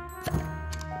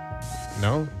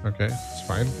 No? Okay, it's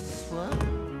fine.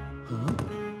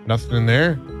 Nothing in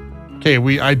there.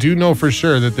 Okay, I do know for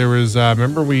sure that there was,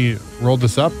 remember we rolled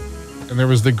this up and there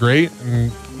was the grate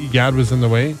and Egad was in the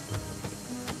way?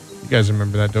 You guys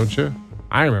remember that, don't you?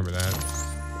 I remember that.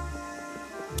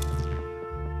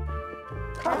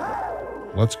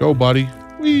 Let's go, buddy.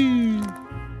 Whee!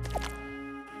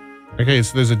 Okay,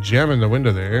 so there's a gem in the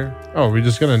window there. Oh, are we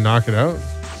just gonna knock it out?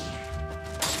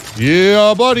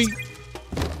 Yeah, buddy.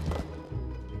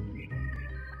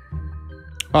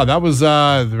 Oh, that was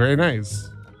very nice.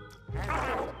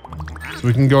 So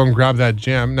we can go and grab that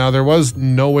gem. Now, there was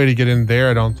no way to get in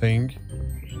there, I don't think.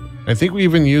 I think we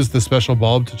even used the special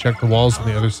bulb to check the walls on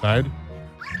the other side.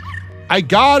 I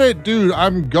got it, dude.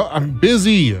 I'm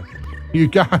busy. You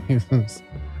guys,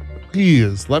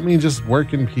 please let me just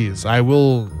work in peace.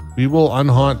 We will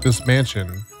unhaunt this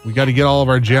mansion. We got to get all of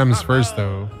our gems first,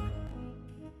 though.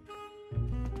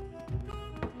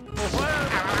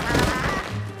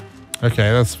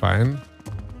 Okay, that's fine.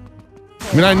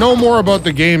 I mean, I know more about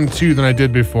the game too than I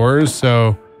did before,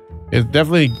 so it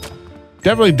definitely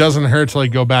definitely doesn't hurt to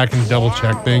like go back and double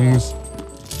check things.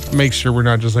 Make sure we're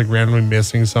not just like randomly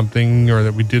missing something, or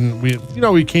that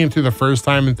we came through the first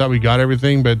time and thought we got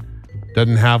everything, but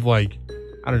doesn't have like,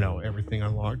 I don't know, everything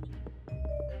unlocked.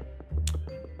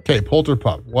 Okay,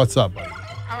 Polterpup, what's up, buddy?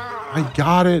 I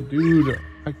got it, dude.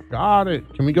 I got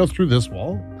it. Can we go through this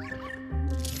wall?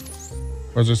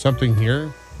 Or is there something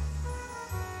here?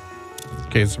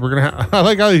 Okay, so we're gonna have, I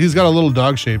like how he's got a little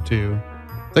dog shape too.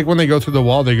 It's like when they go through the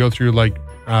wall, they go through like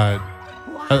a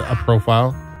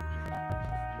profile.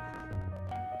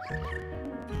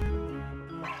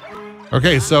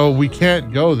 Okay, so we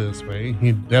can't go this way.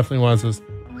 He definitely wants us.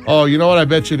 Oh, you know what I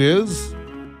bet you it is?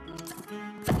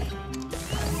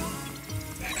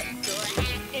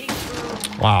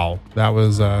 Wow, that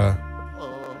was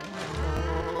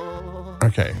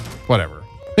okay, whatever.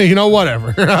 You know,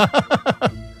 whatever.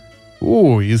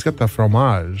 Ooh, he's got the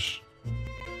fromage.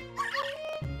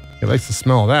 He likes the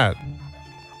smell of that.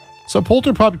 So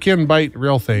Polterpup can bite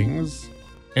real things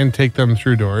and take them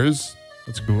through doors.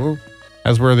 That's cool.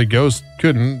 As where the ghost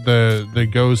couldn't. The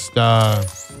ghost, the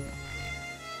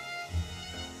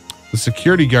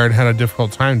security guard had a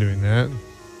difficult time doing that.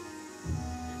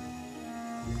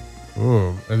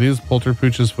 Ooh, are these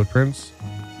Polterpooch's footprints?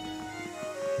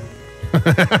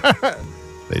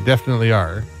 They definitely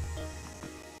are.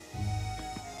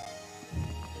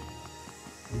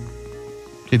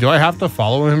 Okay, do I have to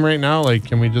follow him right now? Like,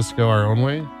 can we just go our own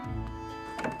way?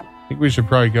 I think we should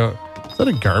probably go. Is that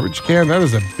a garbage can? That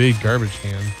is a big garbage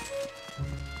can.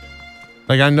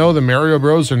 Like, I know the Mario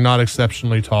Bros are not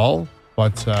exceptionally tall,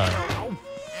 but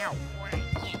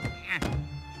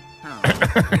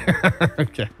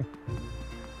okay.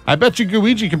 I bet you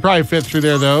Gooigi could probably fit through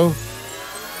there though.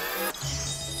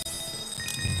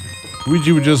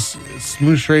 Luigi would just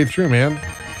smoosh right through, man.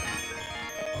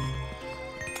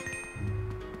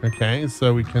 Okay,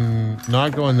 so we can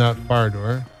not go in that fire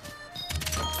door.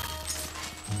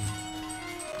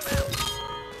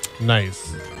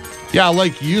 Nice. Yeah,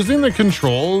 like using the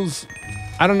controls,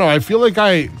 I don't know. I feel like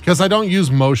because I don't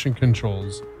use motion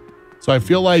controls, so I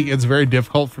feel like it's very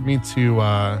difficult for me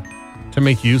to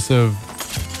make use of,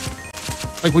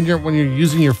 like when you're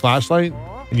using your flashlight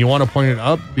and you want to point it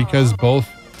up, because both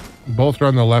are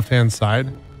on the left-hand side.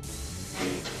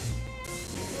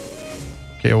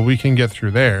 Okay, well, we can get through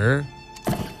there.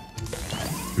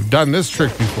 We've done this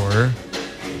trick before.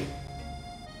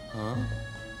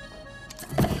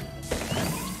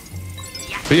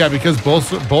 But yeah, because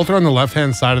both are on the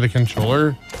left-hand side of the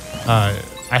controller, I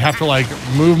have to like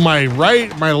move my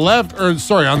left, or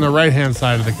sorry, on the right-hand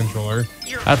side of the controller.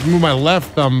 I have to move my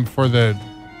left thumb for the...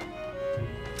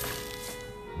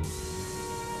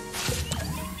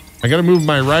 I gotta move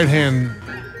my right hand.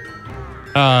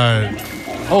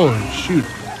 Oh, shoot.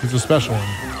 It's a special one.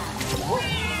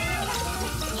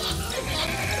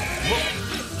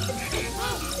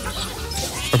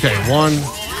 Okay, 1,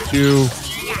 2.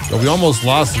 So we almost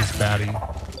lost this baddie.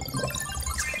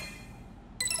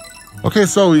 Okay,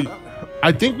 so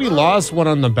I think we lost one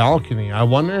on the balcony. I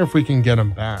wonder if we can get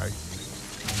him back.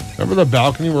 Remember the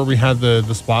balcony where we had the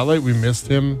spotlight? We missed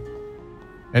him.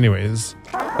 Anyways,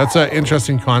 that's an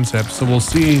interesting concept. So we'll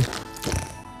see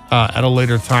at a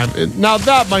later time. Now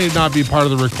that might not be part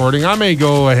of the recording. I may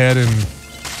go ahead and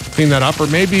clean that up, or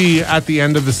maybe at the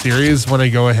end of the series when I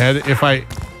go ahead, if I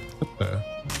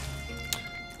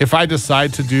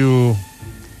decide to do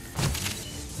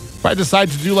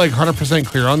like 100%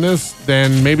 clear on this,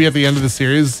 then maybe at the end of the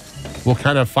series we'll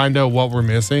kind of find out what we're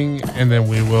missing, and then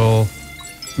we will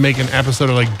make an episode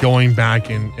of like going back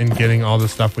and getting all the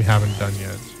stuff we haven't done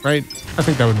yet, right? I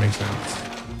think that would make sense.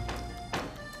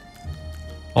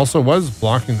 Also, what is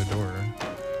blocking the door?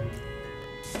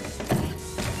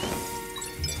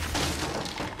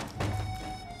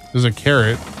 There's a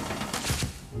carrot.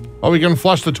 Oh, we can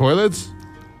flush the toilets?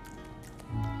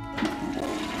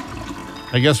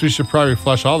 I guess we should probably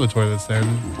flush all the toilets then.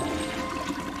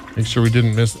 Make sure we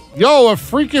didn't miss it. Yo, a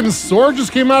freaking sword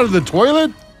just came out of the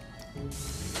toilet?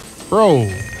 Bro.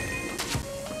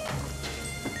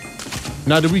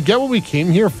 Now, did we get what we came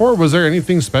here for? Was there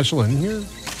anything special in here?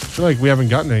 I feel like we haven't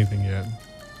gotten anything yet.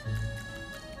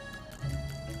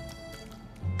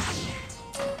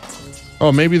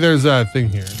 Oh, maybe there's a thing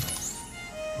here.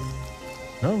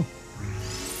 No.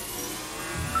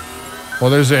 Well,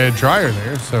 there's a dryer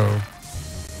there, so.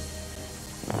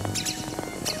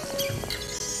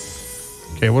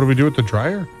 Okay, what do we do with the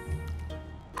dryer?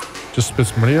 Just spit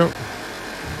some money out?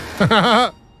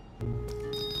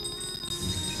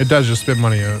 It does just spit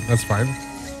money out. That's fine.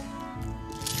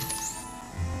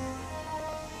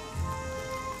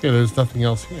 Okay, there's nothing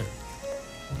else here.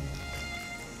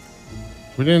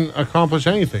 We didn't accomplish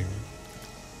anything.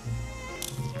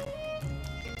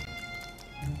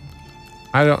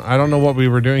 I don't know what we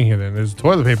were doing here then. There's a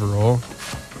toilet paper roll.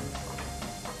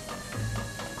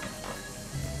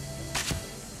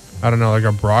 I don't know, like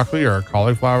a broccoli or a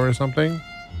cauliflower or something.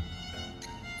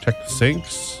 Check the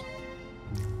sinks.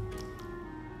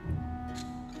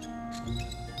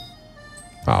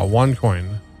 Ah, 1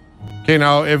 coin. Okay,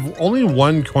 now if only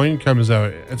 1 coin comes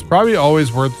out, it's probably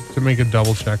always worth it to make a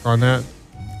double check on that.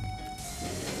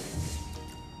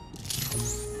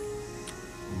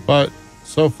 But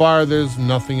so far, there's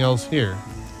nothing else here.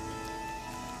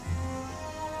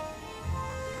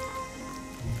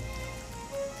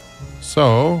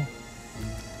 So,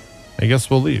 I guess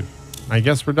we'll leave. I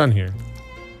guess we're done here.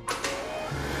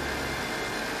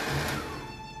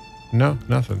 No,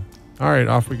 nothing. All right,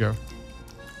 off we go.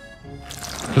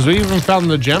 Because we even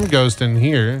found the gem ghost in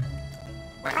here.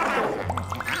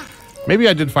 Maybe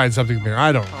I did find something there.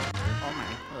 I don't know.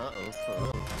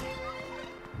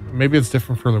 Maybe it's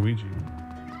different for Luigi.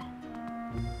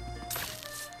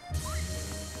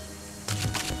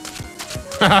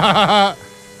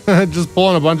 Just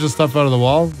pulling a bunch of stuff out of the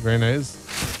wall. Very nice.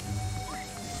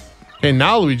 Okay,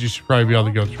 now Luigi should probably be able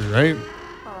to go through, right?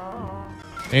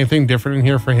 Anything different in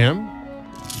here for him?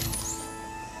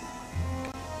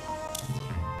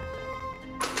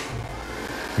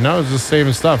 No, it's just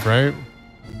same stuff, right?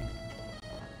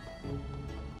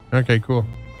 Okay, cool.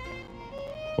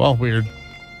 Well, weird.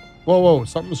 Whoa, whoa,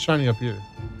 something's shiny up here.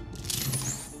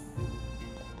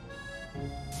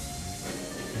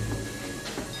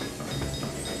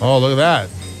 Oh, look at that.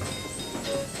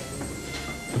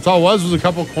 That's all it was a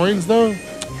couple coins, though?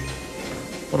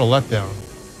 What a letdown.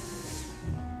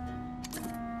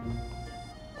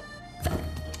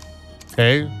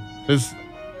 Okay.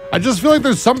 I just feel like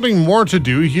there's something more to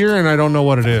do here, and I don't know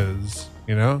what it is,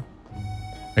 you know?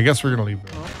 I guess we're gonna leave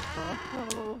it.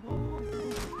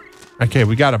 Okay,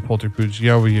 we got a Poltergust G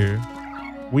over here.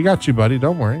 We got you, buddy.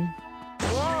 Don't worry.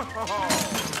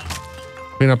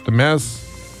 Clean up the mess.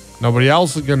 Nobody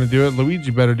else is gonna do it.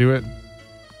 Luigi better do it.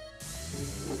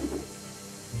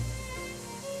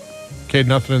 Okay,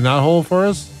 nothing in that hole for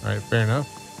us. All right, fair enough.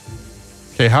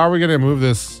 Okay, how are we gonna move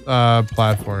this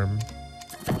platform?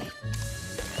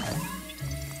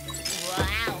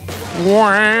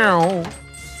 Wow.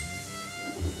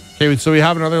 Okay, so we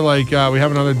have another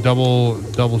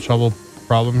double trouble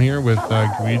problem here with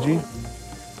Gooigi.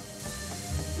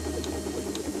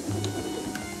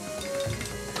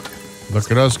 Look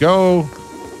at us go.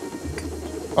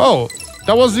 Oh,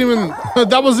 that wasn't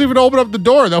even to open up the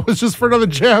door. That was just for another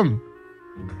gem.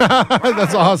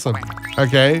 That's awesome.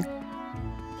 Okay.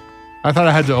 I thought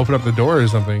I had to open up the door or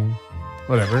something.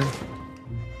 Whatever.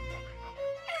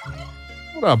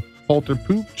 What up,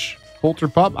 Polterpooch?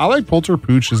 Polterpup? I like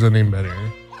Polterpooch as a name better.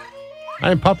 I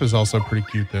mean, Pup is also pretty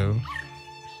cute though.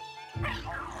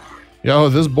 Yo,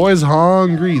 this boy's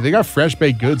hungry. They got fresh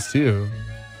baked goods too.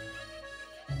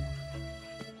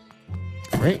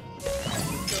 Right?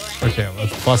 Okay,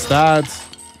 let's bust that.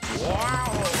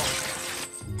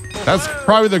 That's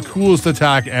probably the coolest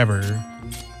attack ever.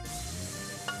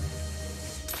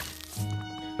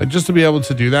 Like, just to be able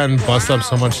to do that and bust up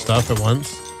so much stuff at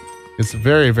once. It's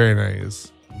very, very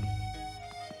nice.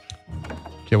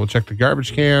 Okay, we'll check the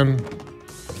garbage can.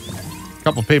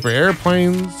 Couple paper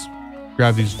airplanes.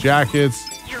 Grab these jackets.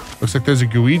 Looks like there's a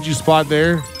Gooigi spot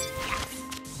there.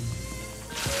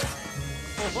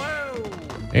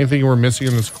 Anything we're missing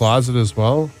in this closet as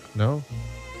well? No?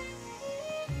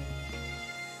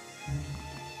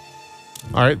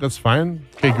 All right, that's fine.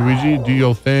 Okay, Gooigi, do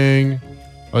your thing.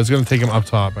 Oh, it's going to take him up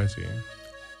top, I see.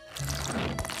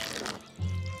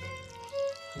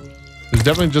 There's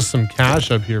definitely just some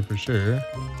cash up here for sure.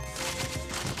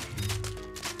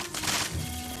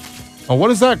 Oh, what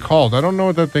is that called? I don't know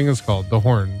what that thing is called. The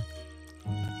horn.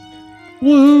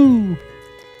 Woo!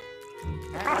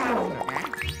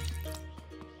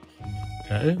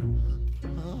 Okay.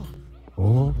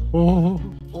 Oh.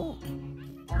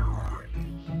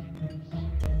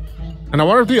 And I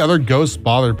wonder if the other ghosts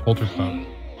bothered Polterpup.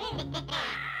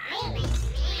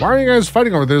 Why are you guys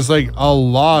fighting over? There's like a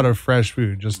lot of fresh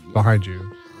food just behind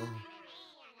you.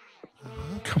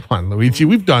 Come on, Luigi.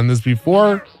 We've done this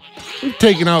before. We've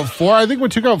taken out 4. I think we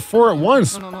took out 4 at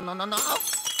once. No.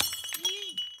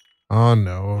 Oh,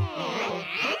 no.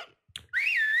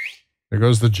 There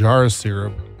goes the jar of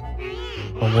syrup.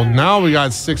 Oh, well, now we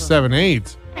got 6, 7,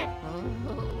 8.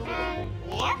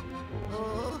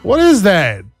 What is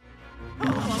that?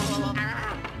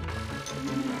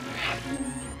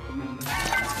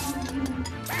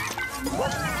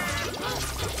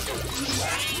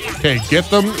 Okay, get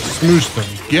them, smoosh them.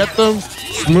 Get them,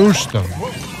 Smoosh them.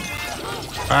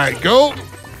 Alright, go.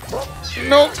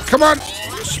 No, come on.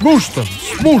 Smoosh them.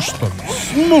 Smoosh them.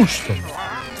 Smoosh them.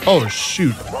 Oh,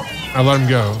 shoot. I let him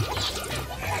go.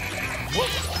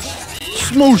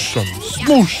 Smoosh them.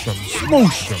 Smoosh them.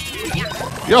 Smoosh them.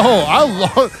 Yo, I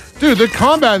love... Dude, the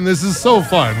combat in this is so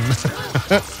fun.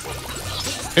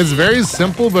 It's very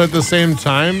simple, but at the same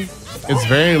time, it's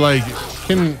very, like...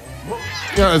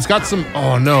 it's got some...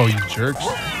 Oh, no, you jerks.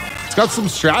 It's got some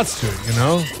strats to it, you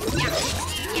know?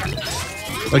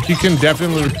 Like, you can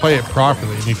definitely play it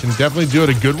properly. And you can definitely do it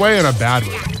a good way and a bad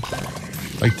way.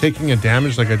 Like, taking a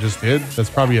damage like I just did, that's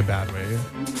probably a bad way.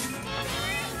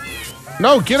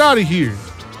 No, get out of here.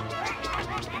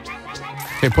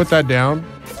 Okay, put that down.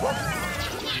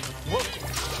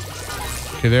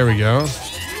 Okay, there we go.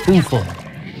 Poof.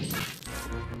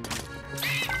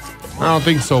 I don't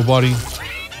think so, buddy.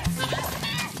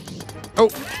 Oh,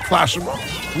 flash him.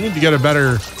 We need to get a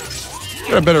better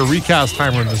recast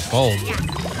timer in this bulb.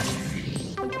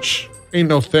 Shh, ain't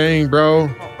no thing, bro.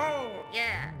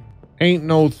 Ain't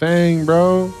no thing,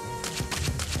 bro.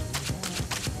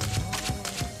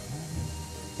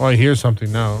 Oh, I hear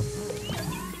something now.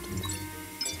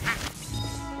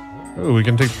 Ooh, we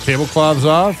can take the tablecloths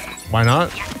off. Why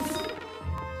not?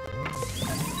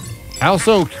 I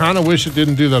also kind of wish it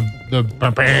didn't do the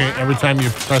every time you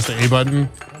press the A button,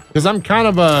 because I'm kind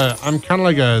of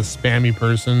like a spammy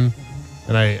person,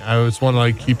 and I just want to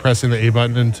like keep pressing the A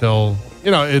button until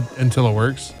until it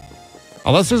works.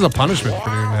 Unless there's a punishment for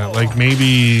doing that, like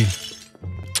maybe.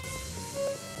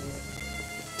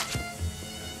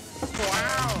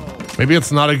 Maybe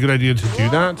it's not a good idea to do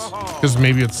that, because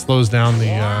maybe it slows down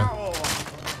the.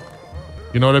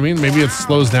 You know what I mean? Maybe it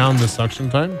slows down the suction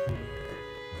time.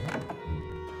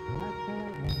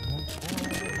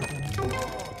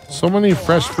 So many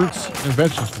fresh fruits and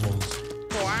vegetables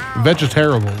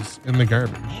in the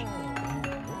garbage.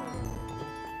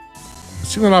 I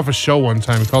seen that off a show one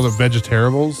time. We called it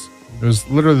Vegetables. It was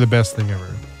literally the best thing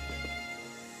ever.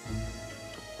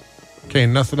 Okay,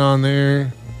 nothing on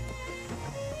there.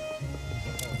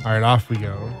 All right, off we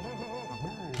go.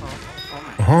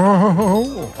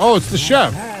 Oh, it's the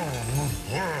chef.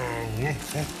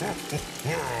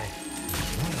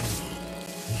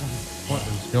 What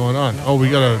is going on? Oh, we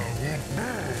gotta...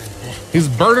 He's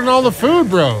burning all the food,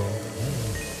 bro.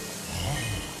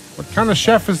 What kind of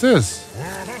chef is this?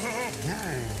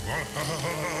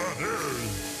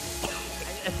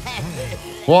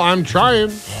 Well, I'm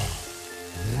trying.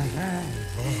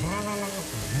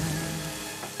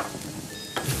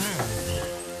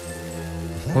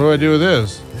 What do I do with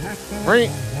this? Right.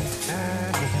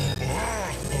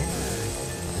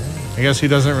 I guess he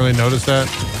doesn't really notice that.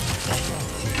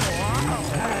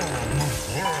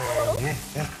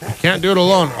 Can't do it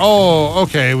alone. Oh,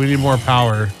 okay. We need more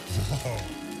power.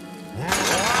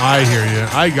 I hear you.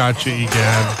 I got you,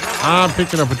 Egad. I'm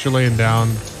picking up what you're laying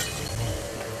down.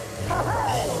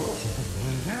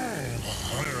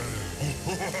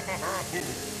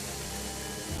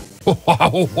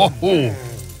 Whoa.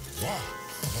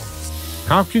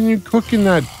 How can you cook in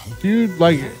that, dude?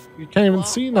 Like, you can't even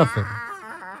see nothing.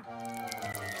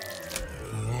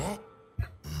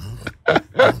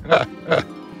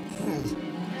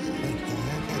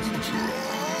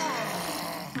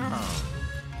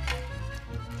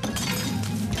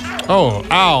 Oh,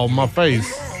 ow, my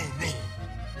face.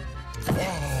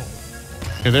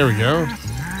 Okay, there we go.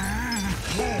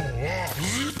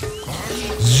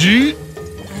 G.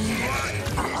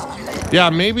 Yeah,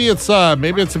 maybe it's a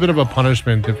bit of a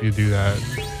punishment if you do that.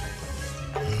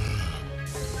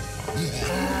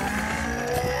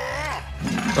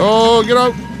 Oh, get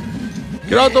out.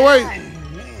 Get out the way.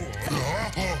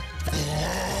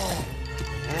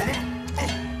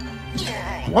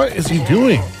 What is he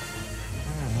doing?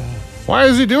 Why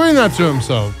is he doing that to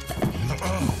himself?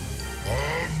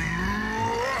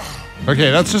 Okay,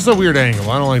 that's just a weird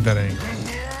angle. I don't like that angle.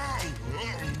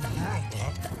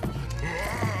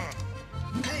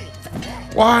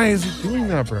 Why is he doing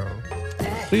that, bro?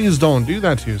 Please don't do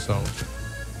that to yourself.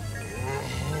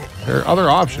 There are other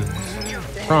options.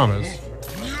 Promise.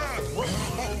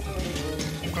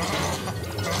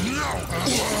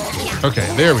 Okay,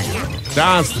 there we go.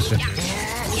 That's the shit.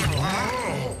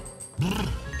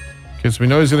 Okay, so we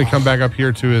know he's going to come back up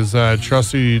here to his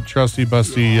trusty,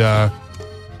 busty...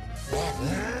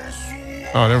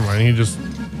 Oh, never mind. He just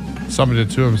summoned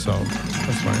it to himself.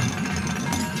 That's fine.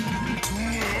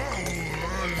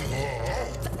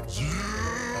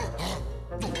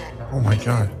 Oh my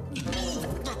god.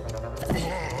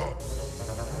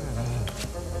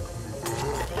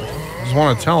 I just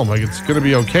want to tell him, like, it's going to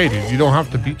be okay, dude. You don't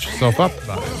have to beat yourself up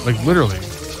about it. Like, literally.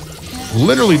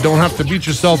 literally don't have to beat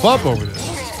yourself up over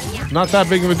this. Not that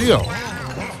big of a deal.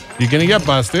 You're gonna get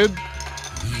busted.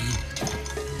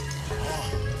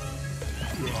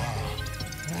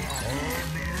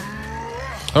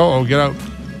 Oh, get out.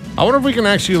 I wonder if we can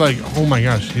actually like, oh my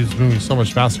gosh, he's moving so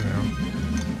much faster now.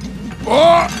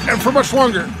 Oh, and for much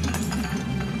longer.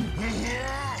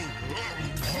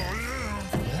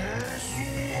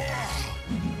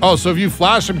 Oh, so if you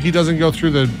flash him, he doesn't go through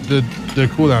the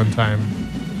cooldown time.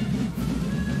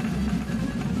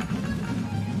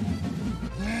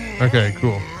 Okay,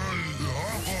 cool.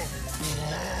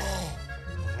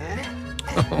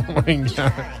 Oh my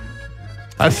god.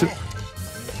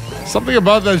 Something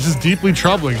about that is just deeply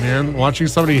troubling, man. Watching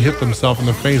somebody hit themselves in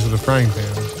the face with a frying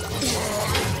pan.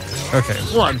 Okay,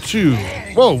 1, 2.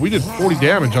 Whoa, we did 40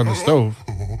 damage on the stove.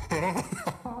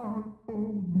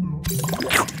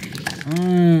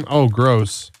 Oh,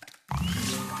 gross.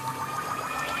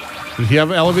 Did he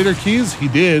have elevator keys? He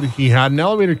did. He had an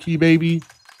elevator key, baby.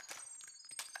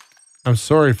 I'm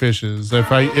sorry, fishes.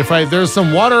 If there's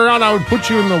some water around, I would put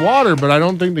you in the water, but I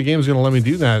don't think the game's gonna let me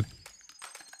do that.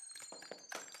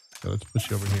 So let's push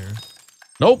you over here.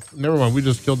 Nope, never mind. We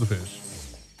just killed the fish.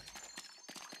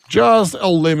 Just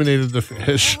eliminated the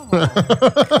fish.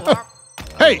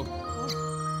 Hey,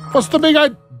 what's the big eye?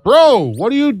 Bro,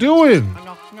 what are you doing?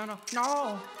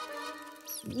 No.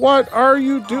 What are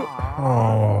you doing?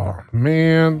 Oh,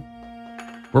 man.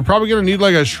 We're probably going to need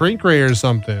like a shrink ray or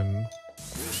something.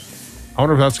 I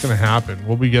wonder if that's going to happen.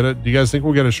 Will we get it? Do you guys think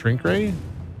we'll get a shrink ray?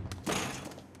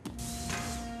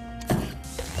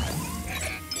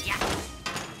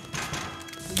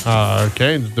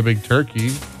 Okay, the big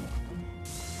turkey.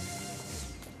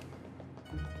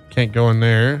 Can't go in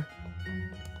there.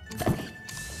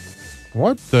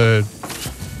 What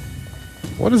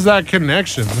is that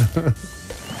connection? It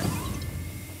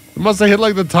must have hit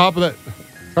like the top of that.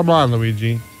 Come on,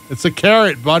 Luigi. It's a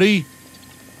carrot, buddy.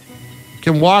 You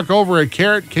can walk over a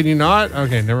carrot, can you not?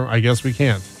 Okay, never. I guess we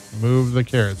can't. Move the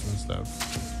carrots and stuff.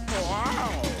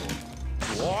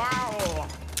 Wow.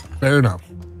 Fair enough.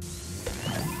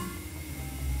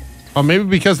 Oh, maybe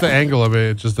because the angle of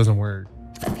it just doesn't work.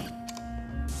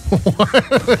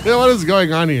 What is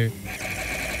going on here?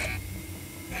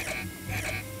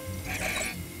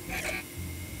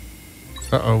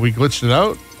 Uh-oh, we glitched it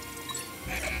out?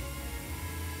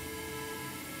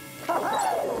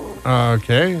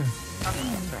 Okay.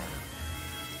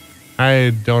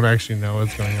 I don't actually know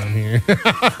what's going on here.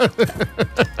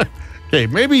 Okay,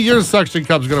 maybe your suction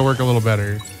cup's gonna work a little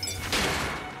better.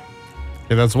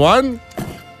 Okay, that's 1.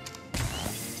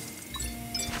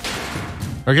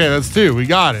 Okay, that's 2. We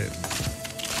got it.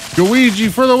 Gooigi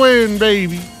for the win,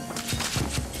 baby.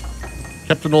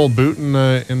 Kept an old boot in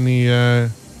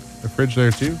the fridge there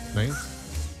too. Nice.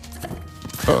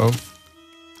 Uh-oh.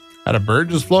 Had a bird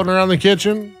just floating around the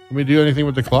kitchen. Can we do anything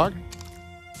with the clock?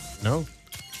 No.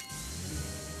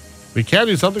 We can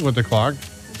do something with the clock.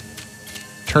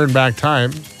 Turn back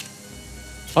time.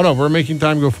 Oh no, we're making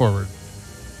time go forward.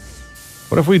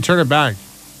 What if we turn it back?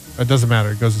 It doesn't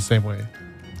matter. It goes the same way.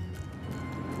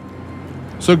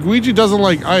 So Gooigi doesn't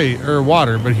like ice or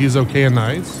water, but he's okay in the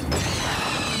ice.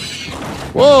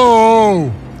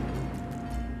 Whoa!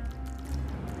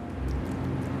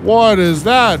 What is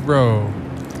that, bro?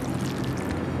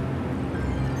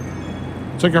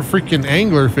 It's like a freaking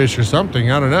anglerfish or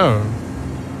something. I don't know.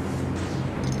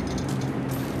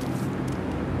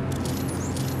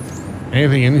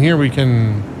 Anything in here we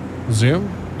can zoom?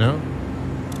 No?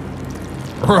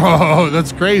 Bro,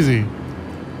 that's crazy.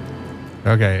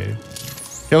 Okay.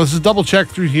 Okay, let's just double check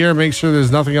through here, make sure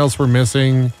there's nothing else we're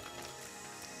missing.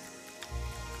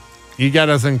 Ega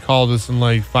hasn't called us in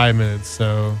like 5 minutes,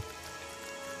 so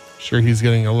sure he's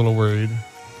getting a little worried.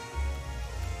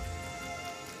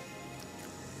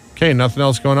 Okay, nothing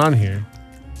else going on here.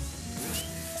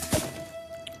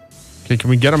 Okay, can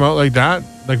we get him out like that?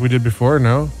 Like we did before?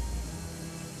 No?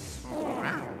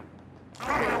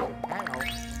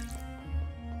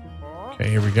 Okay,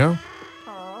 here we go.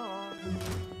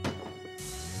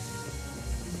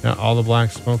 Now all the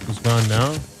black smoke is gone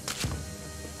now.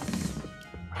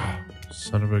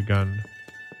 Son of a gun.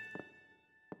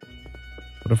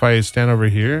 What if I stand over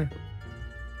here?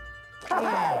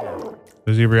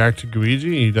 Does he react to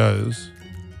Gooigi? He does.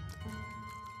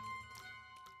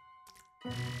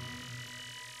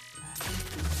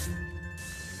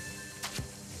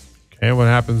 Okay, what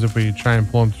happens if we try and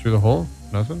pull him through the hole?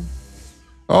 Nothing?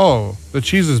 Oh, the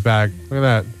cheese is back. Look at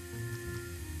that.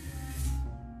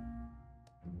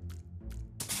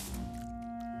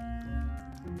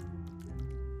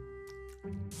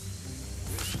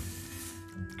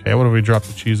 Okay, what if we drop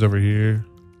the cheese over here?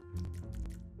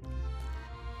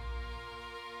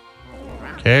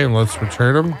 Okay, let's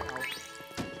return them.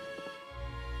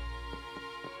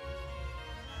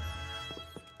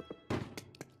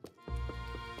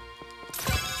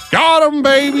 Got him,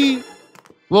 baby. A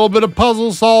little bit of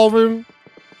puzzle solving.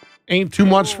 Ain't too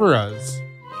much for us.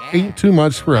 Ain't too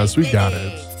much for us. We got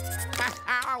it.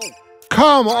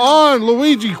 Come on,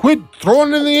 Luigi. Quit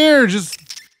throwing it in the air. Just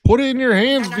put it in your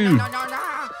hands, dude.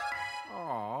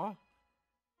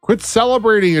 Quit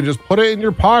celebrating and just put it in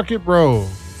your pocket, bro.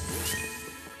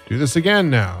 Do this again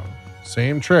now.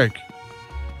 Same trick.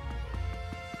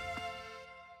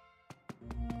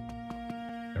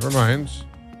 Never mind.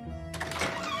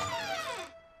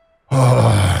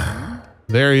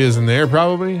 There he is in there,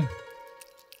 probably.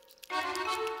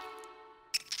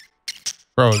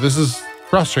 Bro, this is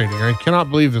frustrating. I cannot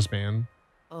believe this, man.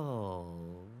 Oh.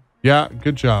 Yeah,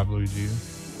 good job, Luigi.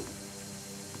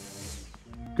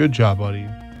 Good job, buddy.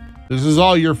 This is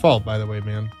all your fault, by the way,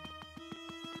 man.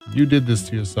 You did this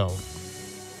to yourself.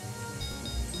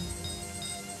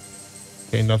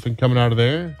 Okay, nothing coming out of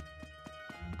there.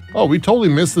 Oh, we totally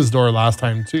missed this door last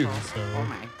time, too. So.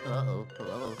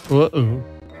 Uh-oh.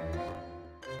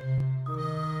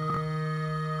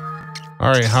 All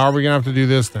right, how are we going to have to do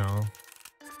this now?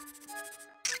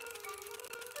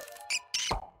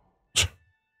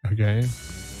 Okay.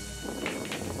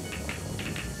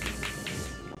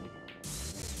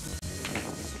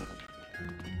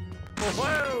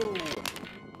 Whoa.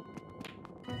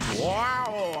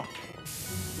 Wow.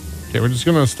 Okay, we're just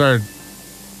going to start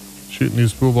shooting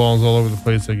these pool balls all over the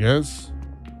place, I guess.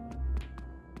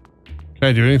 Can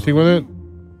I do anything with it?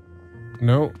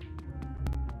 No.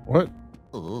 What?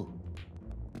 Huh?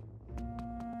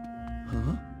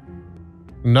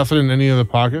 Nothing in any of the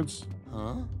pockets?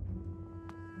 Huh?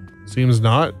 Seems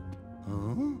not.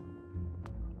 Huh?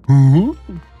 Huh?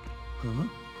 Huh?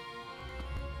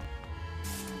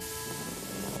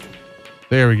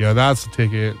 There we go. That's the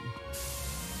ticket.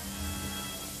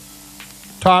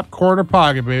 Top corner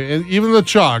pocket, baby. And even the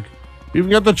chalk. Even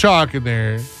got the chalk in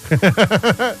there.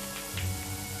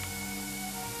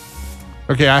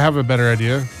 Okay, I have a better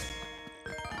idea.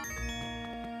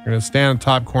 We're going to stand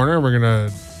top corner. We're going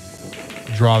to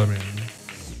draw them in.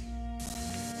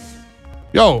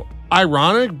 Yo,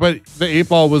 ironic, but the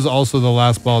 8-ball was also the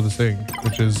last ball of this thing,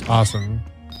 which is awesome.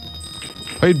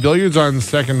 Played billiards on the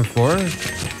second floor.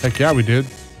 Heck yeah, we did.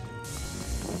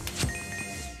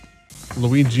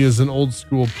 Luigi is an old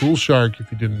school pool shark, if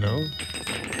you didn't know.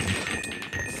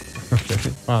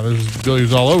 Okay. Wow, there's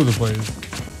billiards all over the place.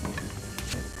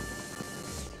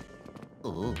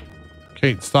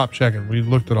 Kate, stop checking. We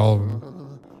looked at all of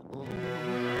them.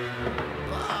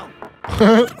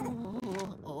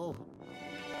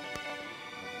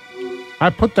 I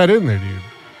put that in there, dude.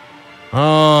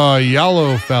 Oh,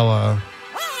 yellow fella.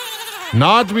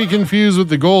 Not to be confused with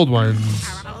the gold ones.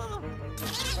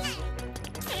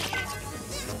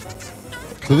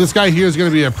 So this guy here is going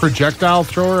to be a projectile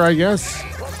thrower, I guess.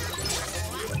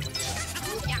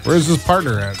 Where's his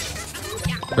partner at?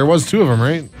 There was 2 of them,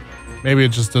 right? Maybe it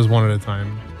just does one at a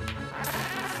time.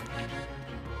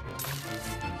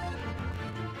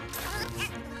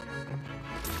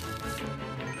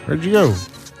 Where'd you go?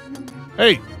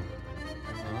 Hey!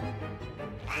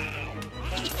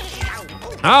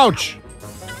 Ouch!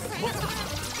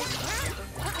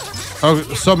 Oh,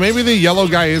 so maybe the yellow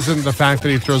guy isn't the fact that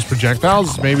he throws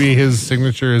projectiles. Maybe his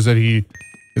signature is that he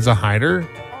is a hider.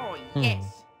 Oh, yes.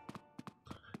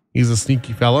 He's a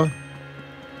sneaky fella.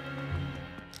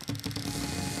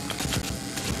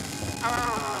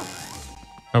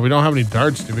 Oh, we don't have any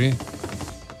darts, do we?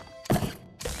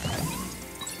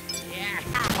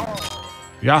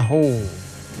 Yahoo!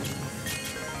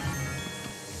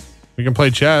 We can play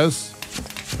chess.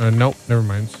 Nope, never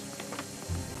mind.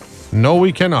 No,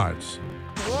 we cannot.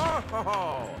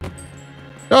 Whoa.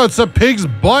 Oh, it's a pig's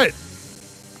butt.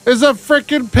 There's a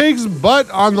freaking pig's butt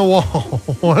on the wall.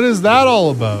 What is that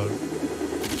all about?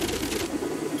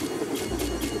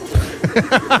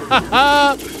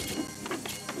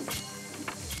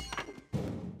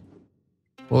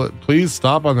 Will it please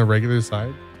stop on the regular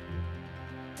side?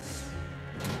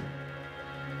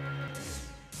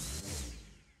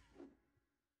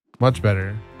 Much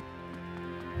better.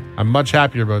 I'm much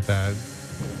happier about that.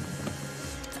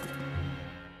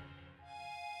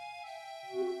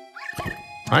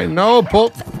 I know, pull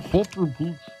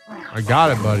through. I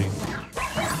got it, buddy.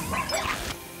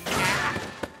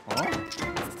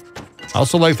 I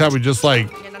also like that we just like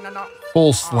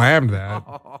full slammed that.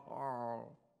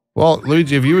 Well,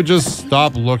 Luigi, if you would just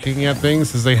stop looking at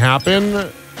things as they happen,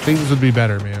 things would be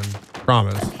better, man.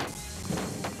 Promise.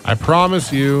 I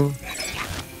promise you.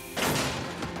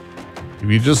 If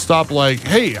you just stop like,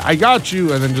 hey, I got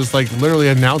you, and then just like literally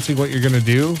announcing what you're gonna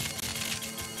do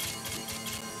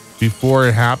before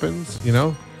it happens, you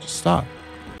know, just stop.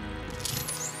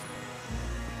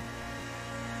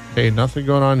 Okay, nothing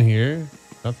going on here.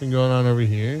 Nothing going on over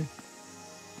here.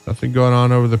 Nothing going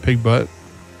on over the pig butt.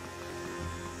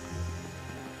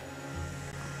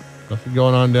 Nothing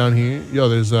going on down here. Yo,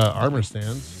 there's armor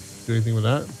stands. Do anything with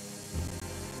that?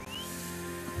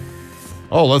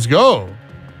 Oh, let's go.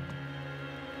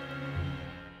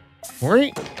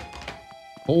 Right.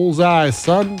 Bullseye,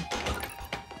 son.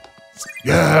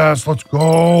 Yes, let's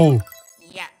go.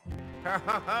 Yeah.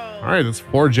 All right, that's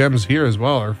 4 gems here as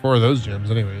well, or 4 of those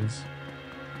gems anyways.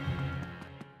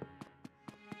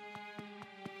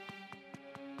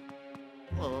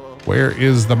 Where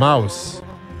is the mouse?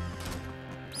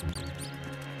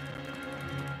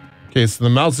 Okay, so the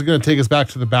mouse is going to take us back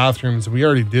to the bathrooms. We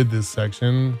already did this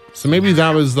section. So maybe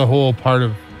that was the whole part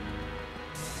of...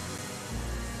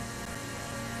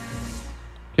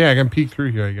 Okay, I can peek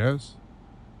through here, I guess.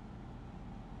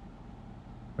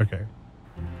 Okay.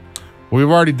 We've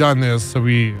already done this, so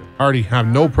we already have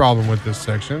no problem with this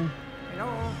section.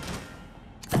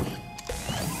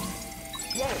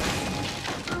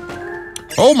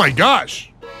 Oh my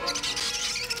gosh!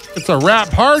 It's a rap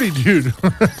party, dude.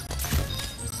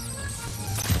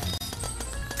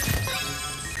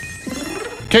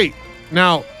 Okay,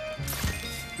 now,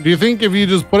 do you think if you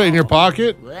just put it in your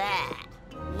pocket?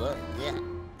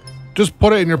 Just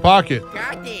put it in your pocket.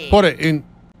 Put it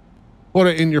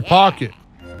in your pocket.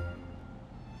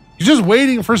 He's just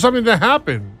waiting for something to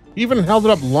happen. He even held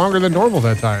it up longer than normal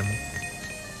that time.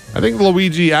 I think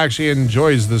Luigi actually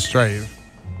enjoys the strife,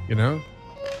 you know?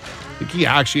 I think he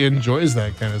actually enjoys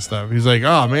that kind of stuff. He's like,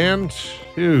 oh man,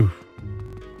 phew.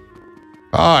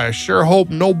 Oh, I sure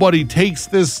hope nobody takes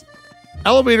this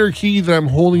elevator key that I'm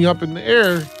holding up in the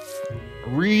air. I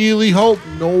really hope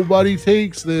nobody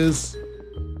takes this.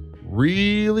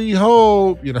 Really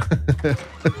hope, you know.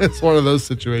 It's one of those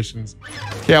situations.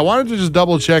 Okay, I wanted to just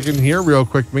double check in here real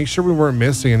quick, make sure we weren't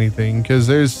missing anything, because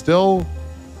there's still...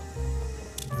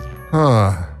 We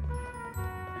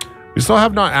still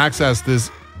have not accessed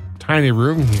this tiny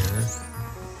room here.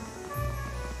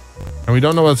 And we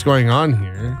don't know what's going on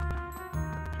here.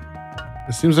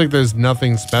 It seems like there's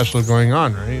nothing special going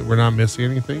on, right? We're not missing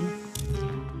anything.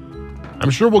 I'm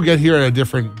sure we'll get here at a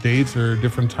different date or a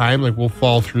different time. Like we'll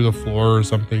fall through the floor or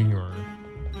something, or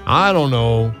I don't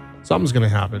know. Something's gonna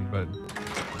happen, but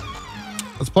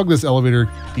let's plug this elevator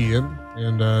key in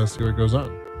and see what goes on.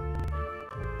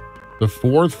 The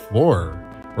 4th floor.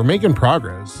 We're making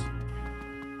progress.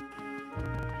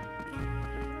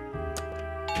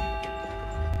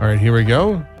 All right, here we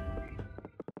go.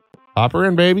 Hop her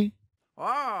in, baby.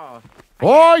 Oh.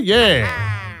 Oh,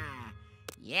 yeah.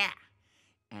 Yeah.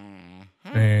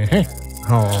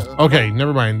 Oh, okay,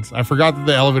 never mind. I forgot that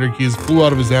the elevator keys flew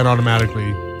out of his hand automatically,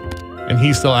 and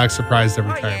he still acts surprised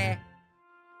every time.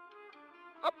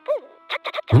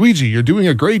 Luigi, you're doing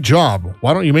a great job.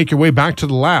 Why don't you make your way back to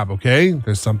the lab, okay?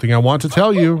 There's something I want to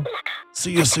tell you.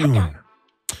 See you soon.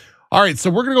 All right, so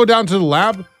we're going to go down to the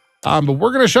lab, but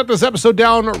we're going to shut this episode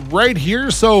down right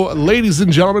here. So, ladies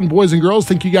and gentlemen, boys and girls,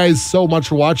 thank you guys so much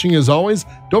for watching, as always.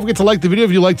 Don't forget to like the video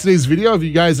if you liked today's video. If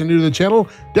you guys are new to the channel,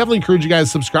 definitely encourage you guys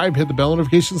to subscribe, hit the bell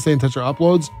notification, stay in touch with our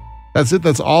uploads. That's it.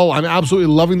 That's all. I'm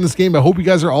absolutely loving this game. I hope you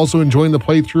guys are also enjoying the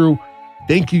playthrough.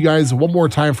 Thank you guys one more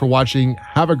time for watching.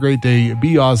 Have a great day.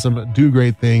 Be awesome. Do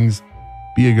great things.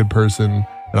 Be a good person.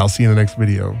 And I'll see you in the next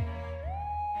video.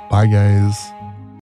 Bye, guys.